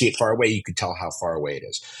 So when you see it far away, you can tell how far away it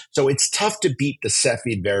is. So it's tough to beat the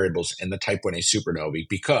Cepheid variables and the Type 1a supernovae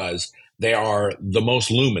because they are the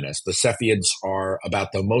most luminous. The Cepheids are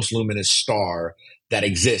about the most luminous star that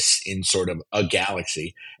exists in sort of a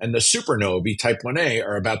galaxy. And the supernovae, Type 1a,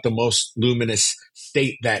 are about the most luminous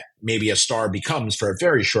state that maybe a star becomes for a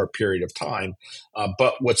very short period of time.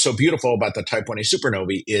 But what's so beautiful about the Type 1a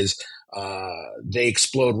supernovae is they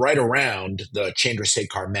explode right around the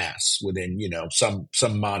Chandrasekhar mass within,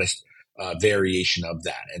 some modest variation of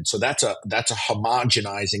that. And so that's a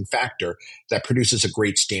homogenizing factor that produces a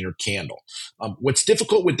great standard candle. What's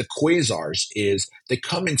difficult with the quasars is they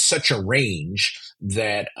come in such a range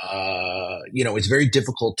that, it's very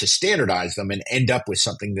difficult to standardize them and end up with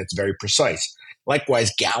something that's very precise.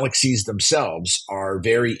 Likewise, galaxies themselves are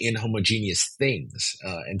very inhomogeneous things.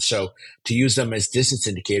 And so to use them as distance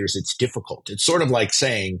indicators, it's difficult. It's sort of like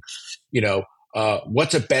saying,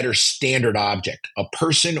 what's a better standard object, a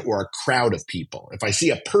person or a crowd of people? If I see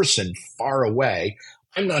a person far away,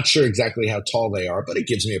 I'm not sure exactly how tall they are, but it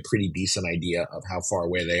gives me a pretty decent idea of how far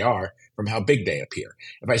away they are from how big they appear.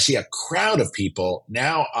 If I see a crowd of people,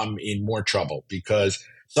 now I'm in more trouble because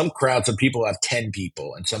some crowds of people have 10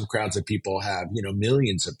 people and some crowds of people have,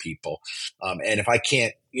 millions of people. And if I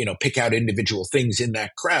can't, pick out individual things in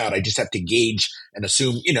that crowd, I just have to gauge and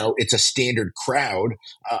assume, it's a standard crowd.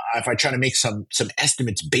 If I try to make some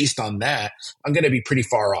estimates based on that, I'm going to be pretty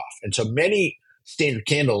far off. And so many standard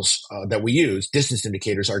candles that we use, distance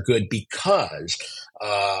indicators, are good because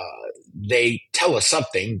they tell us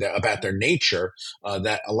something about their nature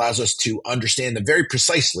that allows us to understand them very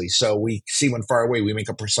precisely. So we see one far away, we make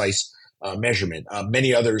a precise measurement.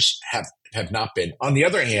 Many others have not been. On the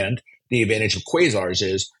other hand, the advantage of quasars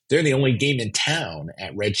is they're the only game in town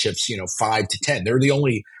at redshifts, 5 to 10. They're the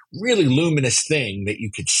only really luminous thing that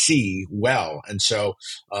you could see well. And so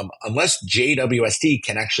unless JWST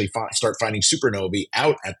can actually start finding supernovae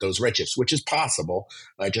out at those redshifts, which is possible,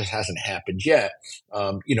 it just hasn't happened yet,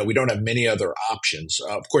 we don't have many other options.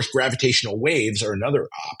 Of course, gravitational waves are another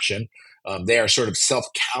option. They are sort of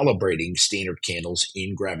self-calibrating standard candles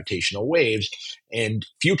in gravitational waves. And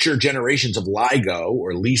future generations of LIGO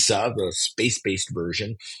or LISA, the space-based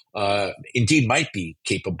version, indeed might be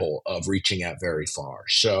capable of reaching out very far.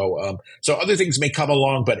 So other things may come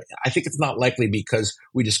along, but I think it's not likely because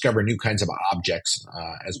we discover new kinds of objects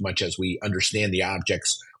as much as we understand the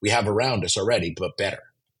objects we have around us already, but better.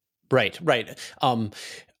 Right. And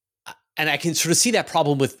I can sort of see that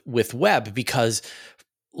problem with Webb because,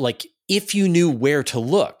 like, if you knew where to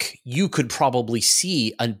look, you could probably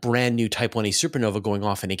see a brand new Type 1a supernova going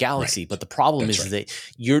off in a galaxy. Right. But the problem is that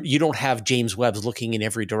you don't have James Webb's looking in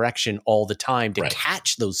every direction all the time to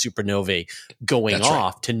catch those supernovae going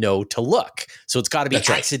off to know to look. So it's got to be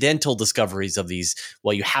accidental discoveries of these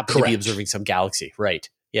while you happen to be observing some galaxy. Right.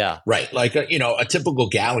 Yeah. Right. Like, a typical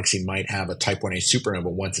galaxy might have a Type 1a supernova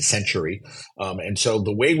once a century. And so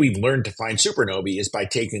the way we've learned to find supernovae is by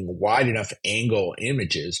taking wide enough angle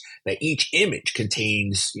images that each image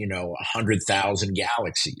contains, 100,000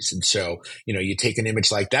 galaxies. And so, you take an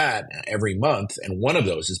image like that every month and one of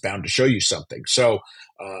those is bound to show you something. So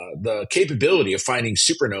the capability of finding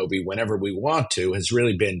supernovae whenever we want to has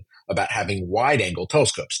really been about having wide-angle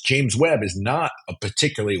telescopes. James Webb is not a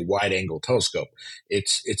particularly wide-angle telescope.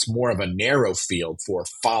 It's more of a narrow field for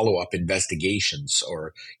follow-up investigations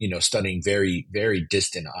or, studying very, very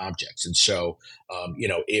distant objects. And so,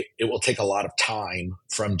 it will take a lot of time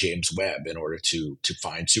from James Webb in order to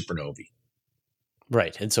find supernovae.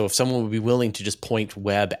 Right. And so if someone would be willing to just point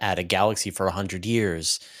Webb at a galaxy for 100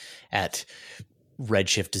 years at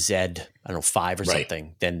redshift Z, I don't know, 5 or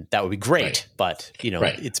something, then that would be great. Right. But,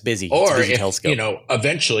 it's busy. Or it's a busy if, telescope.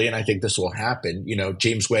 Eventually, and I think this will happen,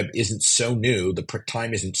 James Webb isn't so new, the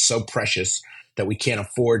time isn't so precious that we can't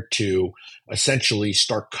afford to essentially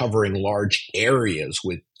start covering large areas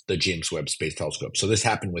with the James Webb Space Telescope. So this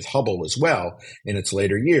happened with Hubble as well in its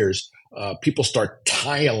later years. People start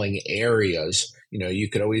tiling areas you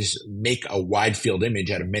could always make a wide field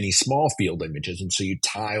image out of many small field images. And so you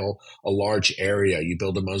tile a large area, you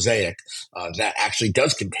build a mosaic that actually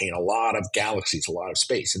does contain a lot of galaxies, a lot of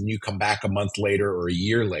space. And you come back a month later or a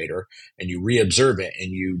year later and you reobserve it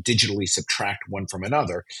and you digitally subtract one from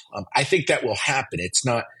another. I think that will happen. It's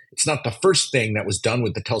not the first thing that was done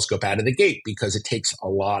with the telescope out of the gate because it takes a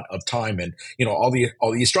lot of time. And, all the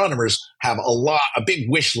astronomers have a big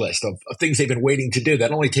wish list of things they've been waiting to do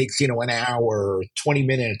that only takes, an hour or 20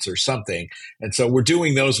 minutes or something. And so we're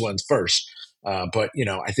doing those ones first. But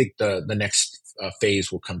I think the next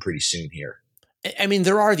phase will come pretty soon here. I mean,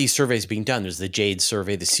 there are these surveys being done. There's the JADE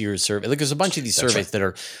survey, the Sears survey. Like, there's a bunch of these surveys that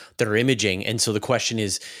are imaging. And so the question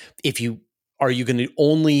is, are you going to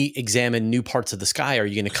only examine new parts of the sky? Or are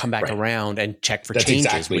you going to come back around and check for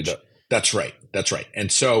changes? That's right.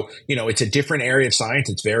 And so, it's a different area of science.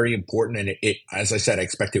 It's very important. And it, as I said, I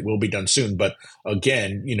expect it will be done soon. But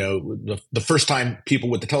again, the first time people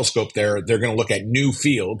with the telescope, they're going to look at new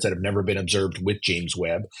fields that have never been observed with James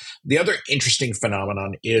Webb. The other interesting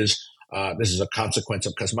phenomenon is, this is a consequence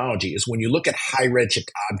of cosmology, is when you look at high redshift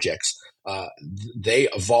objects, they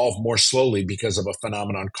evolve more slowly because of a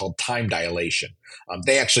phenomenon called time dilation.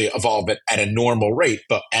 They actually evolve at a normal rate,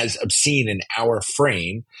 but as obscene in our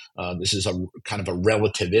frame, this is a kind of a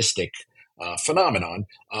relativistic phenomenon.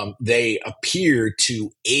 They appear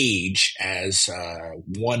to age as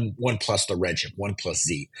one plus the redshift, 1 plus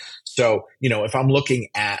z. So, if I'm looking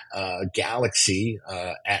at a galaxy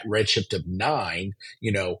at redshift of 9,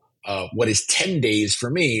 what is 10 days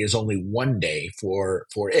for me is only 1 day for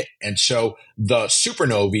it. And so the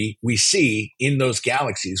supernovae we see in those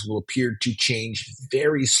galaxies will appear to change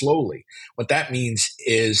very slowly. What that means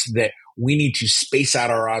is that we need to space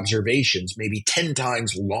out our observations maybe 10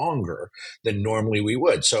 times longer than normally we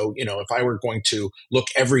would. So, if I were going to look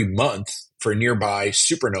every month for a nearby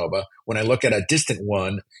supernova, when I look at a distant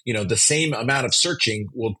one, the same amount of searching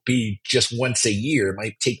will be just once a year. It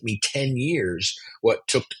might take me 10 years what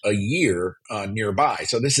took a year nearby.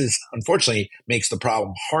 So this is, unfortunately, makes the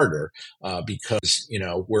problem harder because,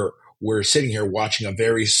 we're sitting here watching a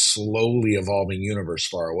very slowly evolving universe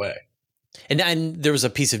far away. And there was a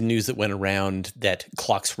piece of news that went around that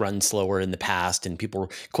clocks run slower in the past, and people were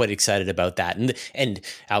quite excited about that. And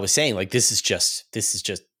I was saying, like, this is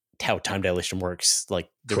just how time dilation works. Like,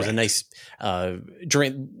 there was a nice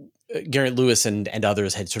Garrett Lewis and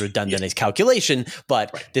others had sort of done the nice calculation,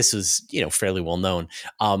 but this was fairly well known.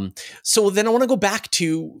 So then I want to go back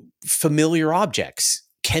to familiar objects.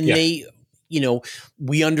 Can they?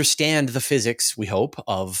 We understand the physics, we hope,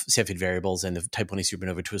 of Cepheid variables and the Type 1a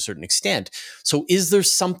supernova to a certain extent. So is there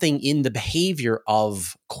something in the behavior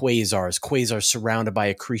of quasars surrounded by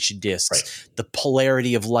accretion disks, the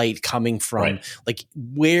polarity of light coming from, like,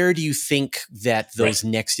 where do you think that those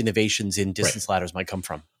next innovations in distance ladders might come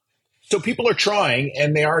from? So people are trying,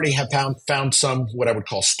 and they already have found some what I would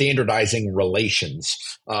call standardizing relations.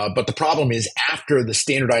 But the problem is, after the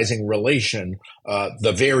standardizing relation,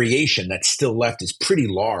 the variation that's still left is pretty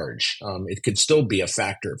large. It could still be a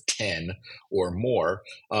factor of 10 or more.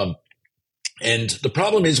 And the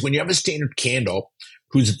problem is, when you have a standard candle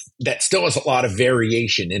that still has a lot of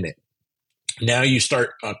variation in it, now you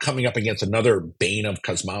start coming up against another bane of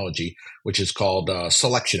cosmology, which is called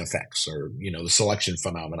selection effects, or, the selection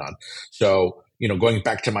phenomenon. So, going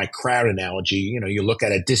back to my crowd analogy, you look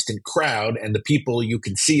at a distant crowd and the people you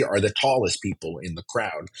can see are the tallest people in the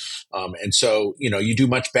crowd. And so, you do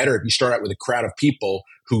much better if you start out with a crowd of people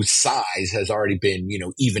whose size has already been,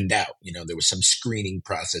 evened out. There was some screening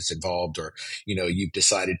process involved, or, you've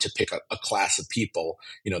decided to pick a class of people,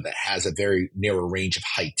 that has a very narrow range of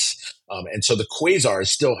heights. And so the quasars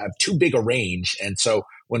still have too big a range. And so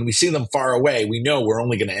when we see them far away, we know we're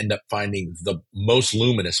only going to end up finding the most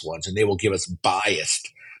luminous ones, and they will give us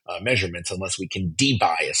biased measurements unless we can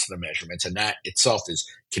debias the measurements. And that itself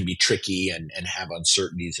can be tricky and have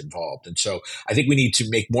uncertainties involved. And so I think we need to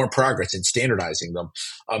make more progress in standardizing them.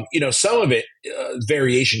 Some of it,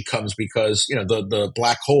 variation comes because, the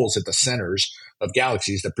black holes at the centers of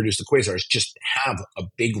galaxies that produce the quasars just have a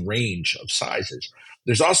big range of sizes.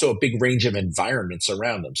 There's also a big range of environments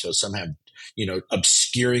around them. So some have,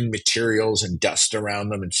 obscuring materials and dust around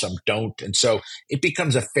them, and some don't. And so it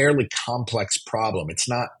becomes a fairly complex problem. It's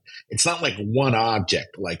not like one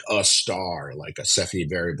object, like a star, like a Cepheid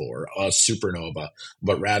variable or a supernova,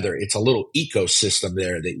 but rather it's a little ecosystem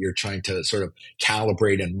there that you're trying to sort of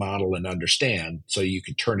calibrate and model and understand, so you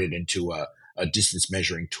can turn it into a distance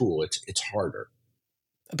measuring tool. It's harder.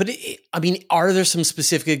 But are there some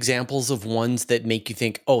specific examples of ones that make you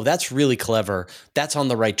think, oh, that's really clever, that's on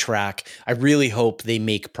the right track, I really hope they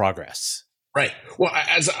make progress? Right. Well,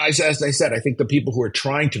 as I said, I think the people who are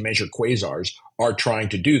trying to measure quasars are trying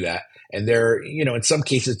to do that. And they're, in some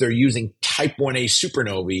cases, they're using type 1a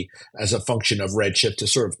supernovae as a function of redshift to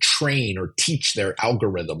sort of train or teach their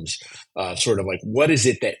algorithms, sort of like what is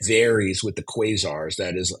it that varies with the quasars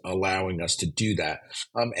that is allowing us to do that.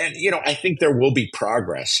 And, I think there will be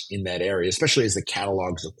progress in that area, especially as the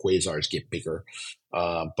catalogs of quasars get bigger.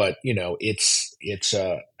 But, I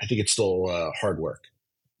think it's still hard work.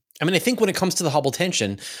 I mean, I think when it comes to the Hubble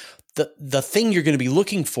tension, the thing you're going to be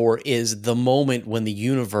looking for is the moment when the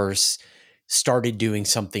universe started doing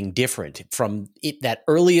something different. From that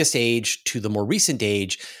earliest age to the more recent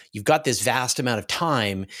age, you've got this vast amount of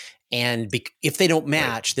time. And if they don't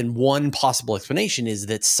match, then one possible explanation is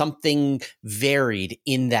that something varied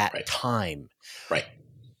in that time. Right.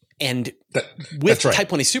 And with type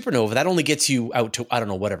 1a supernova, that only gets you out to, I don't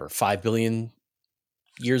know, whatever, 5 billion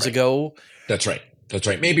years ago. That's right. That's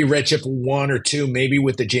right. Maybe redshift 1 or 2, maybe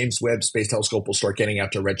with the James Webb Space Telescope, we'll start getting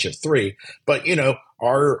out to redshift 3. But,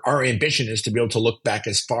 our ambition is to be able to look back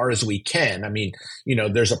as far as we can. I mean,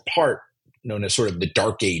 there's a part known as sort of the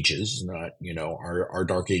dark ages, not, our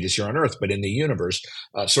dark ages here on Earth, but in the universe,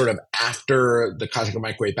 sort of after the cosmic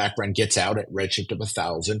microwave background gets out at redshift of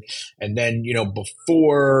 1,000. And then,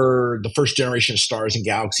 before the first generation of stars and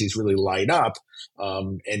galaxies really light up.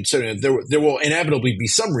 And so there will inevitably be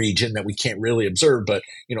some region that we can't really observe, but,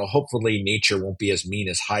 hopefully nature won't be as mean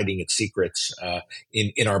as hiding its secrets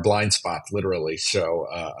in our blind spot, literally. So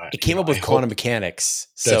it came up with quantum mechanics.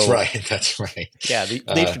 So, that's right. That's right. Yeah,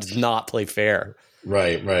 nature does not play fair.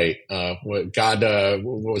 Right. God,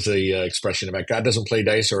 what was the expression about God doesn't play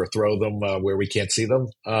dice or throw them where we can't see them?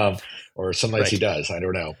 Or sometimes he does. I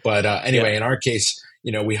don't know. But anyway, in our case,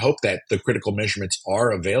 we hope that the critical measurements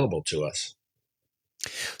are available to us.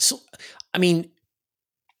 So, I mean,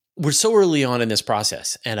 we're so early on in this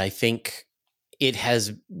process, and I think it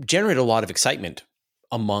has generated a lot of excitement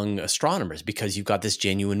among astronomers because you've got this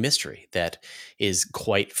genuine mystery that is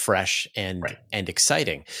quite fresh and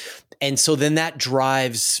exciting. And so then that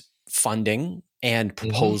drives funding and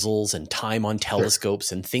proposals and time on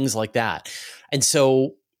telescopes and things like that. And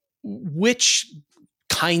so which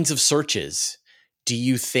kinds of searches do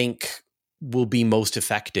you think will be most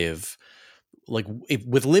effective? Like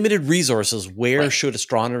with limited resources, where should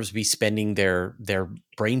astronomers be spending their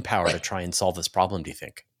brain power to try and solve this problem, do you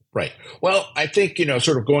think? Right. Well, I think,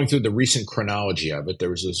 sort of going through the recent chronology of it, there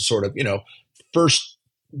was this sort of, first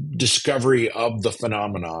discovery of the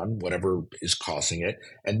phenomenon, whatever is causing it.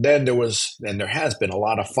 And then there has been a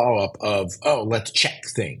lot of follow-up of, let's check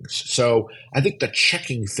things. So I think the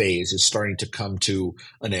checking phase is starting to come to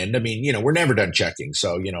an end. I mean, we're never done checking.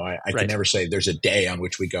 So, I can never say there's a day on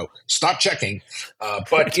which we go, stop checking.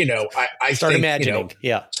 But, I start think, imagining.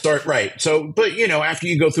 So, but, after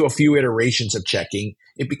you go through a few iterations of checking,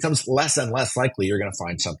 it becomes less and less likely you're going to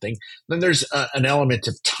find something. Then there's an element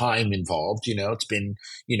of time involved. It's been,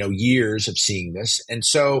 years of seeing this. And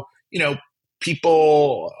so,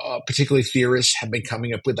 people, particularly theorists, have been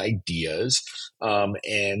coming up with ideas.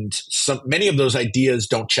 And many of those ideas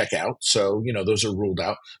don't check out. So, those are ruled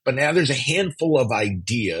out. But now there's a handful of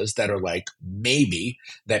ideas that are like maybe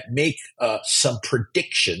that make some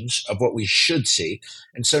predictions of what we should see.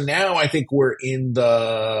 And so now I think we're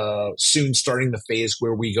soon starting the phase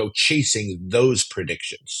where we go chasing those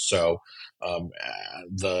predictions. So,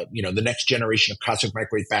 the next generation of cosmic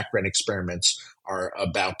microwave background experiments are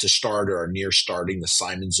about to start or are near starting. The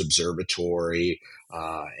Simons Observatory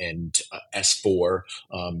and S4.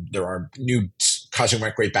 There are new cosmic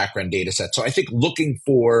microwave background data sets. So I think looking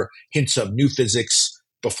for hints of new physics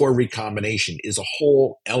before recombination is a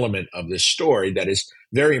whole element of this story that is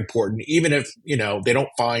very important. Even if, they don't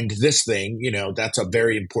find this thing, that's a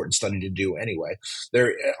very important study to do anyway.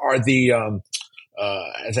 There are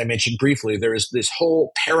as I mentioned briefly, there is this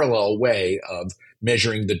whole parallel way of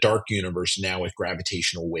measuring the dark universe now with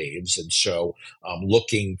gravitational waves. And so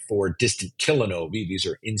looking for distant kilonovae, these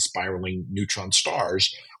are in-spiraling neutron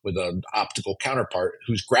stars with an optical counterpart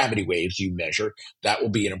whose gravity waves you measure, that will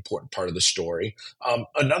be an important part of the story.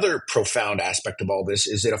 Another profound aspect of all this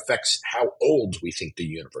is it affects how old we think the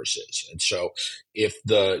universe is. And so if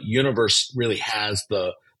the universe really has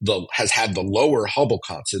has had the lower Hubble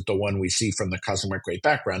constant, the one we see from the cosmic microwave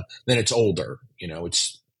background, then it's older.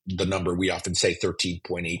 It's the number we often say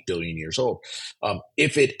 13.8 billion years old.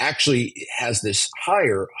 If it actually has this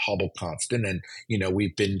higher Hubble constant, and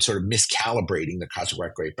we've been sort of miscalibrating the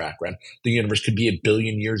cosmic ray background, the universe could be a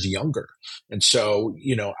billion years younger. And so,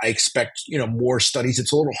 I expect, more studies.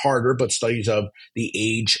 It's a little harder, but studies of the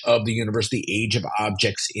age of the universe, the age of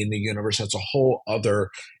objects in the universe, that's a whole other,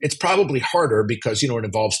 it's probably harder because, it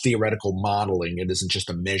involves theoretical modeling. It isn't just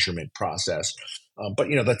a measurement process. But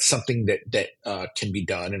that's something that can be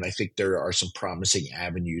done, and I think there are some promising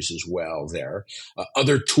avenues as well there.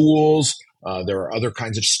 Other tools, there are other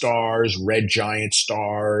kinds of stars, red giant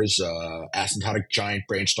stars, asymptotic giant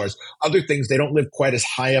branch stars, other things. They don't live quite as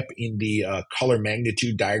high up in the color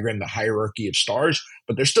magnitude diagram, the hierarchy of stars,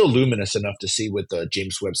 but they're still luminous enough to see with the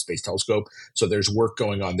James Webb Space Telescope. So there's work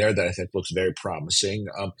going on there that I think looks very promising.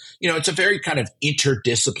 It's a very kind of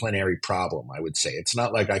interdisciplinary problem, I would say. It's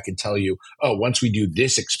not like I can tell you, oh, once we do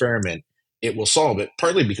this experiment, it will solve it,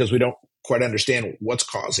 partly because we don't quite understand what's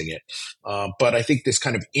causing it. But I think this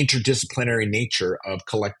kind of interdisciplinary nature of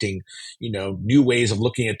collecting, new ways of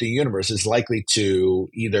looking at the universe is likely to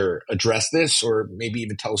either address this or maybe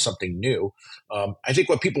even tell us something new. I think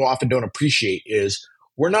what people often don't appreciate is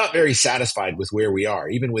we're not very satisfied with where we are,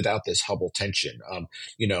 even without this Hubble tension.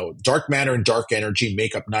 Dark matter and dark energy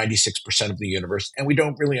make up 96% of the universe, and we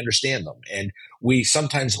don't really understand them. And we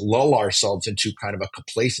sometimes lull ourselves into kind of a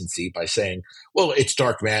complacency by saying, well, it's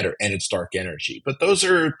dark matter and it's dark energy. But those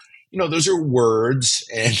are words,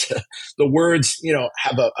 and the words,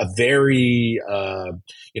 have a very,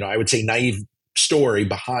 I would say naive story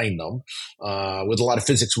behind them, with a lot of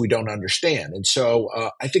physics we don't understand. And so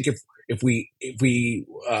I think if we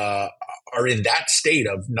are in that state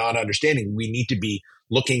of not understanding, we need to be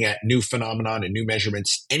looking at new phenomenon and new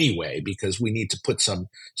measurements anyway, because we need to put some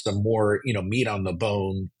more meat on the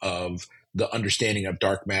bone of the understanding of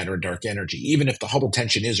dark matter and dark energy. Even if the Hubble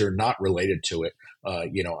tension is or not related to it,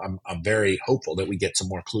 I'm very hopeful that we get some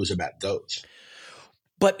more clues about those.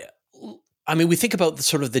 But I mean, we think about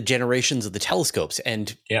the generations of the telescopes,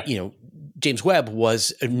 and James Webb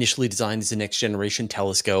was initially designed as a next generation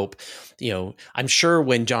telescope. I'm sure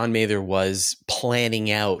when John Mather was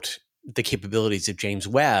planning out the capabilities of James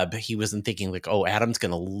Webb, he wasn't thinking like, oh, Adam's going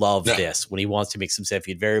to love this when he wants to make some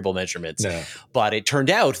Cepheid variable measurements. No. But it turned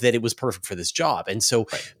out that it was perfect for this job. And so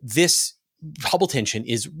this Hubble tension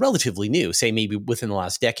is relatively new, say maybe within the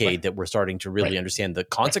last decade, that we're starting to really understand the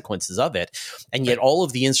consequences of it. And yet all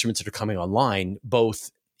of the instruments that are coming online, both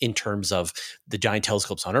in terms of the giant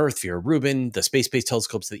telescopes on Earth, Vera Rubin, the space-based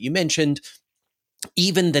telescopes that you mentioned,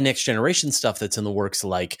 even the next generation stuff that's in the works,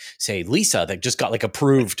 like, say, LISA, that just got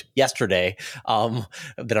approved yesterday,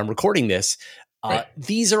 that I'm recording this.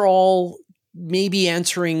 These are all maybe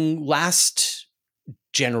answering last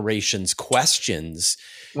generation's questions.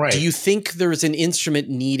 Right. Do you think there's an instrument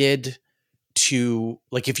needed to,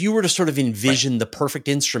 if you were to sort of envision the perfect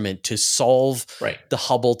instrument to solve the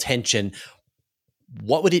Hubble tension,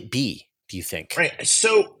 what would it be, do you think? Right.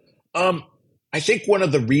 So I think one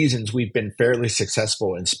of the reasons we've been fairly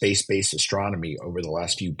successful in space-based astronomy over the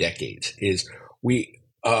last few decades is we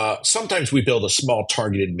sometimes we build a small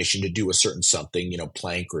targeted mission to do a certain something,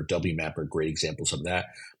 Planck or WMAP are great examples of that.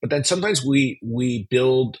 But then sometimes we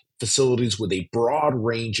build facilities with a broad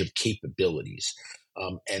range of capabilities.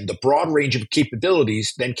 And the broad range of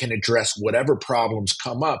capabilities then can address whatever problems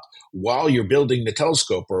come up while you're building the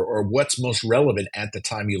telescope, or what's most relevant at the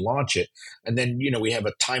time you launch it. And then, we have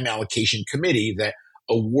a time allocation committee that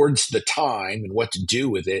awards the time and what to do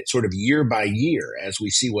with it sort of year by year as we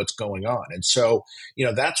see what's going on. And so,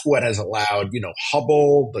 that's what has allowed,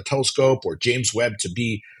 Hubble, the telescope, or James Webb to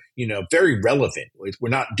be very relevant. We're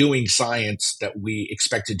not doing science that we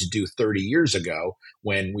expected to do 30 years ago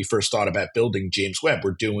when we first thought about building James Webb.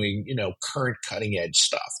 We're doing, current cutting edge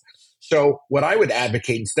stuff. So what I would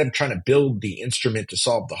advocate, instead of trying to build the instrument to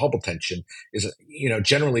solve the Hubble tension, is,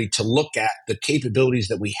 generally to look at the capabilities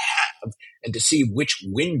that we have and to see which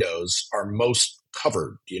windows are most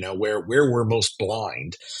covered, where we're most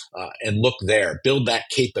blind, and look there, build that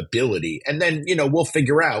capability. And then, we'll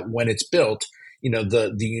figure out when it's built,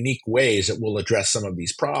 the unique ways that will address some of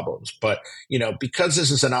these problems. But, because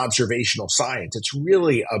this is an observational science, it's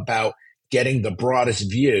really about getting the broadest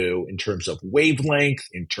view in terms of wavelength,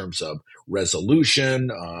 in terms of resolution,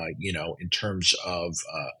 in terms of,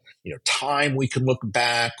 time we can look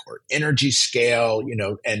back, or energy scale,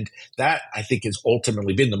 and that I think has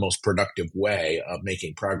ultimately been the most productive way of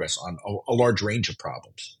making progress on a large range of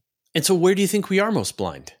problems. And so where do you think we are most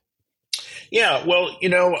blind? Yeah, well,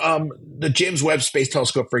 the James Webb Space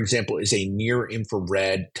Telescope, for example, is a near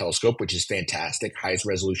infrared telescope, which is fantastic, highest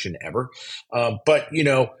resolution ever. But,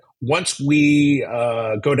 once we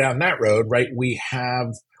go down that road, right, we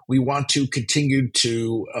want to continue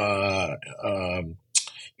to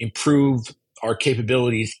improve our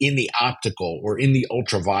capabilities in the optical or in the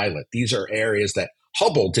ultraviolet. These are areas that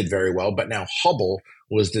Hubble did very well, but now Hubble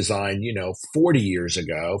was designed, 40 years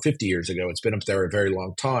ago, 50 years ago. It's been up there a very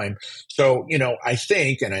long time. So, I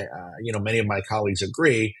think, and many of my colleagues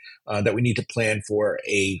agree that we need to plan for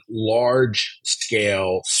a large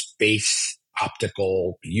scale space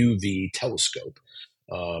optical UV telescope.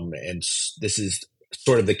 And this is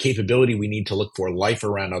sort of the capability we need to look for life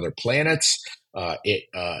around other planets. It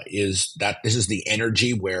is that this is the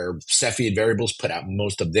energy where Cepheid variables put out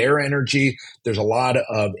most of their energy. There's a lot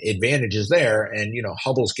of advantages there, and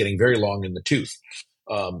Hubble's getting very long in the tooth.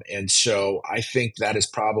 And so I think that is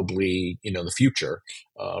probably the future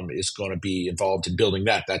is going to be involved in building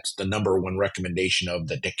that. That's the number one recommendation of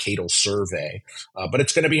the decadal survey, but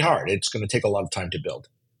it's going to be hard. It's going to take a lot of time to build.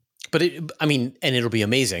 But and it'll be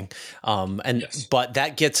amazing. Yes. But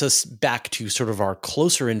that gets us back to sort of our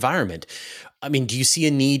closer environment. Do you see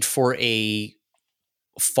a need for a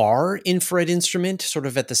far infrared instrument sort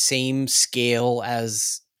of at the same scale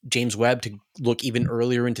as James Webb to look even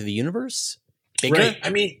earlier into the universe? Bigger?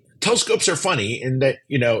 Right. Telescopes are funny in that,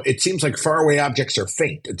 it seems like faraway objects are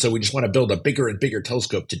faint. And so we just want to build a bigger and bigger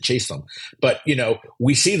telescope to chase them. But,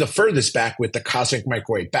 we see the furthest back with the cosmic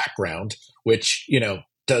microwave background, which,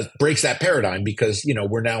 breaks that paradigm because,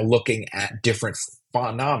 we're now looking at different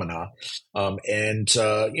phenomena.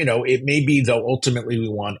 It may be, though, ultimately we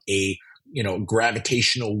want a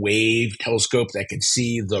gravitational wave telescope that can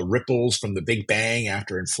see the ripples from the Big Bang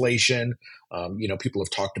after inflation. People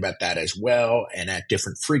have talked about that as well, and at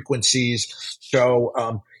different frequencies.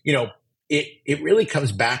 So, it really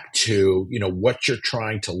comes back to, what you're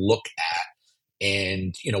trying to look at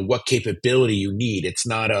and, what capability you need. It's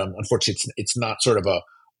not, unfortunately, it's not sort of a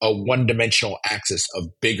one-dimensional axis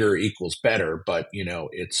of bigger equals better, but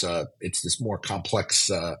it's this more complex.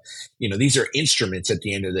 These are instruments at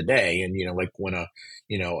the end of the day, and like when a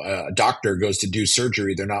doctor goes to do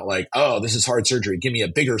surgery, they're not like, oh, this is hard surgery, give me a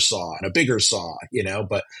bigger saw and a bigger saw,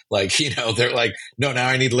 but like they're like, no, now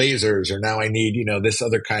I need lasers, or now I need this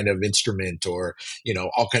other kind of instrument, or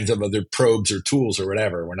all kinds of other probes or tools or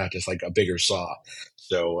whatever. We're not just like a bigger saw.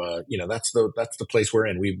 So that's the place we're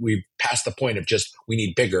in. We've passed the point of just we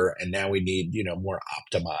need bigger, and now we need more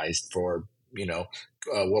optimized for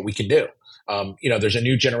what we can do. There's a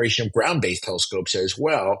new generation of ground-based telescopes as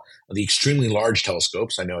well. The extremely large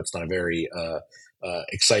telescopes. I know it's not a very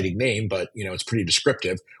exciting name, but it's pretty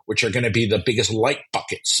descriptive. Which are going to be the biggest light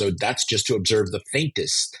buckets. So that's just to observe the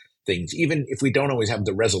faintest things. Even if we don't always have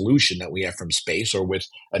the resolution that we have from space, or with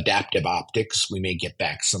adaptive optics, we may get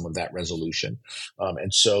back some of that resolution.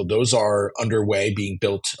 And so those are underway, being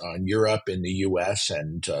built in Europe, in the US,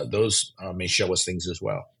 and those may show us things as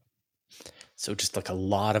well. So just like a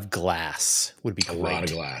lot of glass would be great. A lot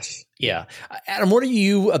of glass. Yeah. Adam, what are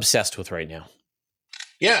you obsessed with right now?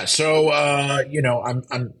 Yeah, so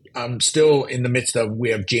I'm still in the midst of,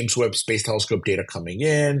 we have James Webb Space Telescope data coming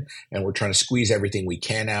in, and we're trying to squeeze everything we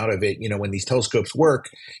can out of it. When these telescopes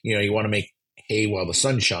work, you want to make hay while the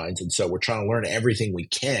sun shines, and so we're trying to learn everything we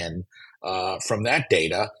can from that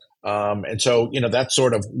data. And so, that's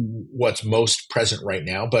sort of what's most present right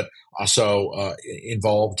now, but also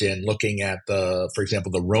involved in looking at for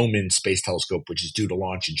example, the Roman Space Telescope, which is due to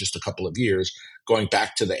launch in just a couple of years, going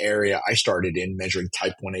back to the area I started in, measuring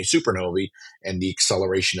Type 1a supernovae and the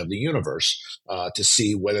acceleration of the universe, to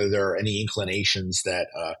see whether there are any inclinations that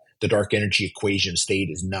the dark energy equation state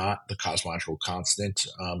is not the cosmological constant.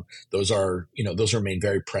 Those remain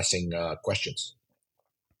very pressing questions.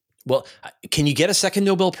 Well, can you get a second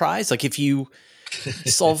Nobel Prize? Like if you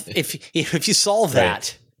solve if you solve that,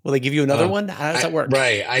 right. Will they give you another one? How does that work?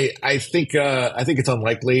 Right. I think it's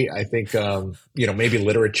unlikely. I think maybe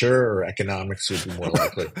literature or economics would be more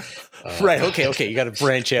likely. Right. Okay. You got to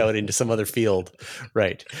branch out into some other field.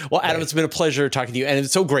 Right. Well, Adam, right. It's been a pleasure talking to you, and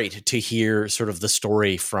it's so great to hear sort of the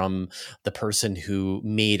story from the person who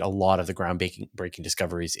made a lot of the groundbreaking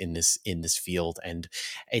discoveries in this field. And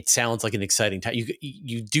it sounds like an exciting time.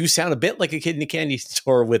 You do sound a bit like a kid in a candy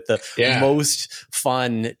store with the most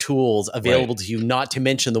fun tools available to you, not to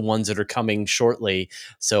mention the ones that are coming shortly.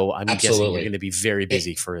 So I'm guessing you're going to be very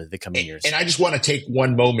busy for the coming years. And I just want to take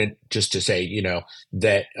one moment just to say,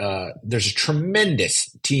 that there's a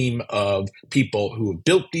tremendous team of people who have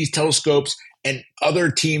built these telescopes, and other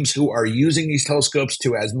teams who are using these telescopes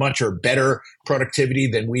to as much or better productivity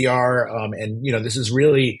than we are. And this is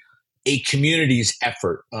really a community's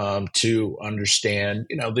effort to understand,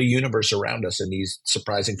 the universe around us and these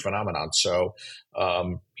surprising phenomena. So,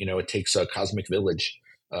 it takes a cosmic village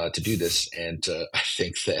to do this. And I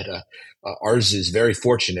think that ours is very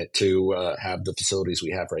fortunate to have the facilities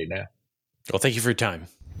we have right now. Well, thank you for your time.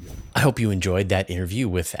 I hope you enjoyed that interview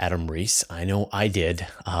with Adam Rees. I know I did.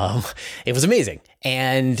 It was amazing.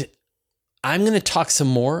 And I'm going to talk some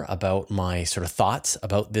more about my sort of thoughts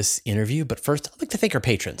about this interview. But first, I'd like to thank our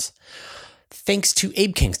patrons. Thanks to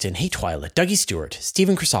Abe Kingston, Hey Twyla, Dougie Stewart,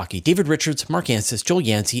 Stephen Krasaki, David Richards, Mark Ansis, Joel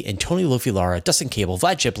Yancey, and Tony Lofilara, Dustin Cable,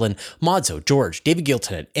 Vlad Chiplin, Modzo, George, David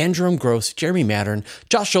Giltonet, Andrew Gross, Jeremy Mattern,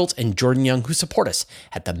 Josh Schultz, and Jordan Young, who support us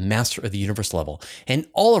at the Master of the Universe level, and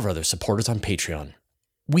all of our other supporters on Patreon.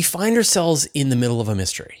 We find ourselves in the middle of a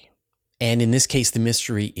mystery. And in this case, the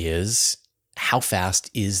mystery is, how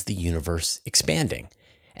fast is the universe expanding?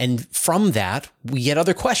 And from that, we get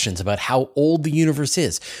other questions about how old the universe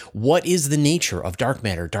is. What is the nature of dark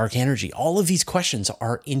matter, dark energy? All of these questions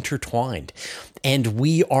are intertwined, and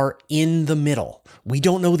we are in the middle. We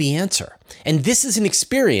don't know the answer. And this is an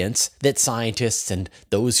experience that scientists and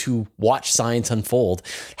those who watch science unfold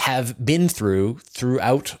have been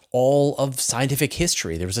throughout all of scientific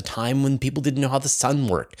history. There was a time when people didn't know how the sun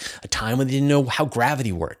worked, a time when they didn't know how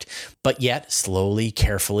gravity worked. But yet, slowly,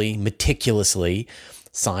 carefully, meticulously,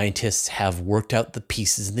 scientists have worked out the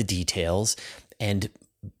pieces and the details and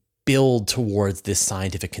build towards this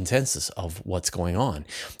scientific consensus of what's going on.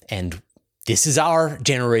 And this is our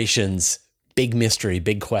generation's big mystery,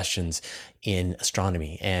 big questions in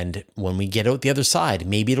astronomy. And when we get out the other side,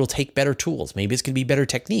 maybe it'll take better tools. Maybe it's going to be better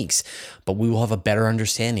techniques, but we will have a better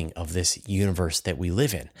understanding of this universe that we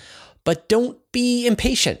live in. But don't be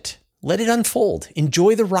impatient. Let it unfold.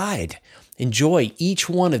 Enjoy the ride. Enjoy each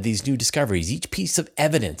one of these new discoveries, each piece of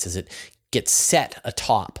evidence as it gets set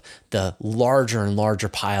atop the larger and larger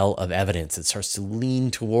pile of evidence. It starts to lean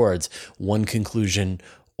towards one conclusion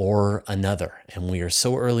or another. And we are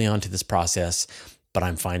so early on to this process, but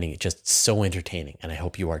I'm finding it just so entertaining, and I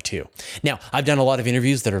hope you are too. Now, I've done a lot of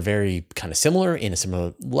interviews that are very kind of similar, in a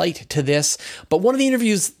similar light to this, but one of the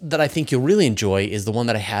interviews that I think you'll really enjoy is the one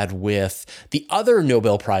that I had with the other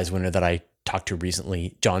Nobel Prize winner that I talked to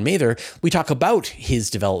recently, John Mather. We talk about his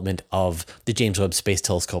development of the James Webb Space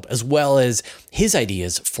Telescope, as well as his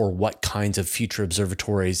ideas for what kinds of future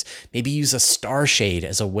observatories maybe use a star shade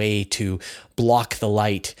as a way to block the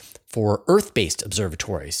light for Earth-based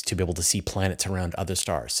observatories to be able to see planets around other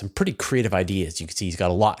stars. Some pretty creative ideas. You can see he's got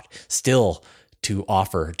a lot still to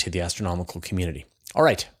offer to the astronomical community. All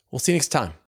right, we'll see you next time.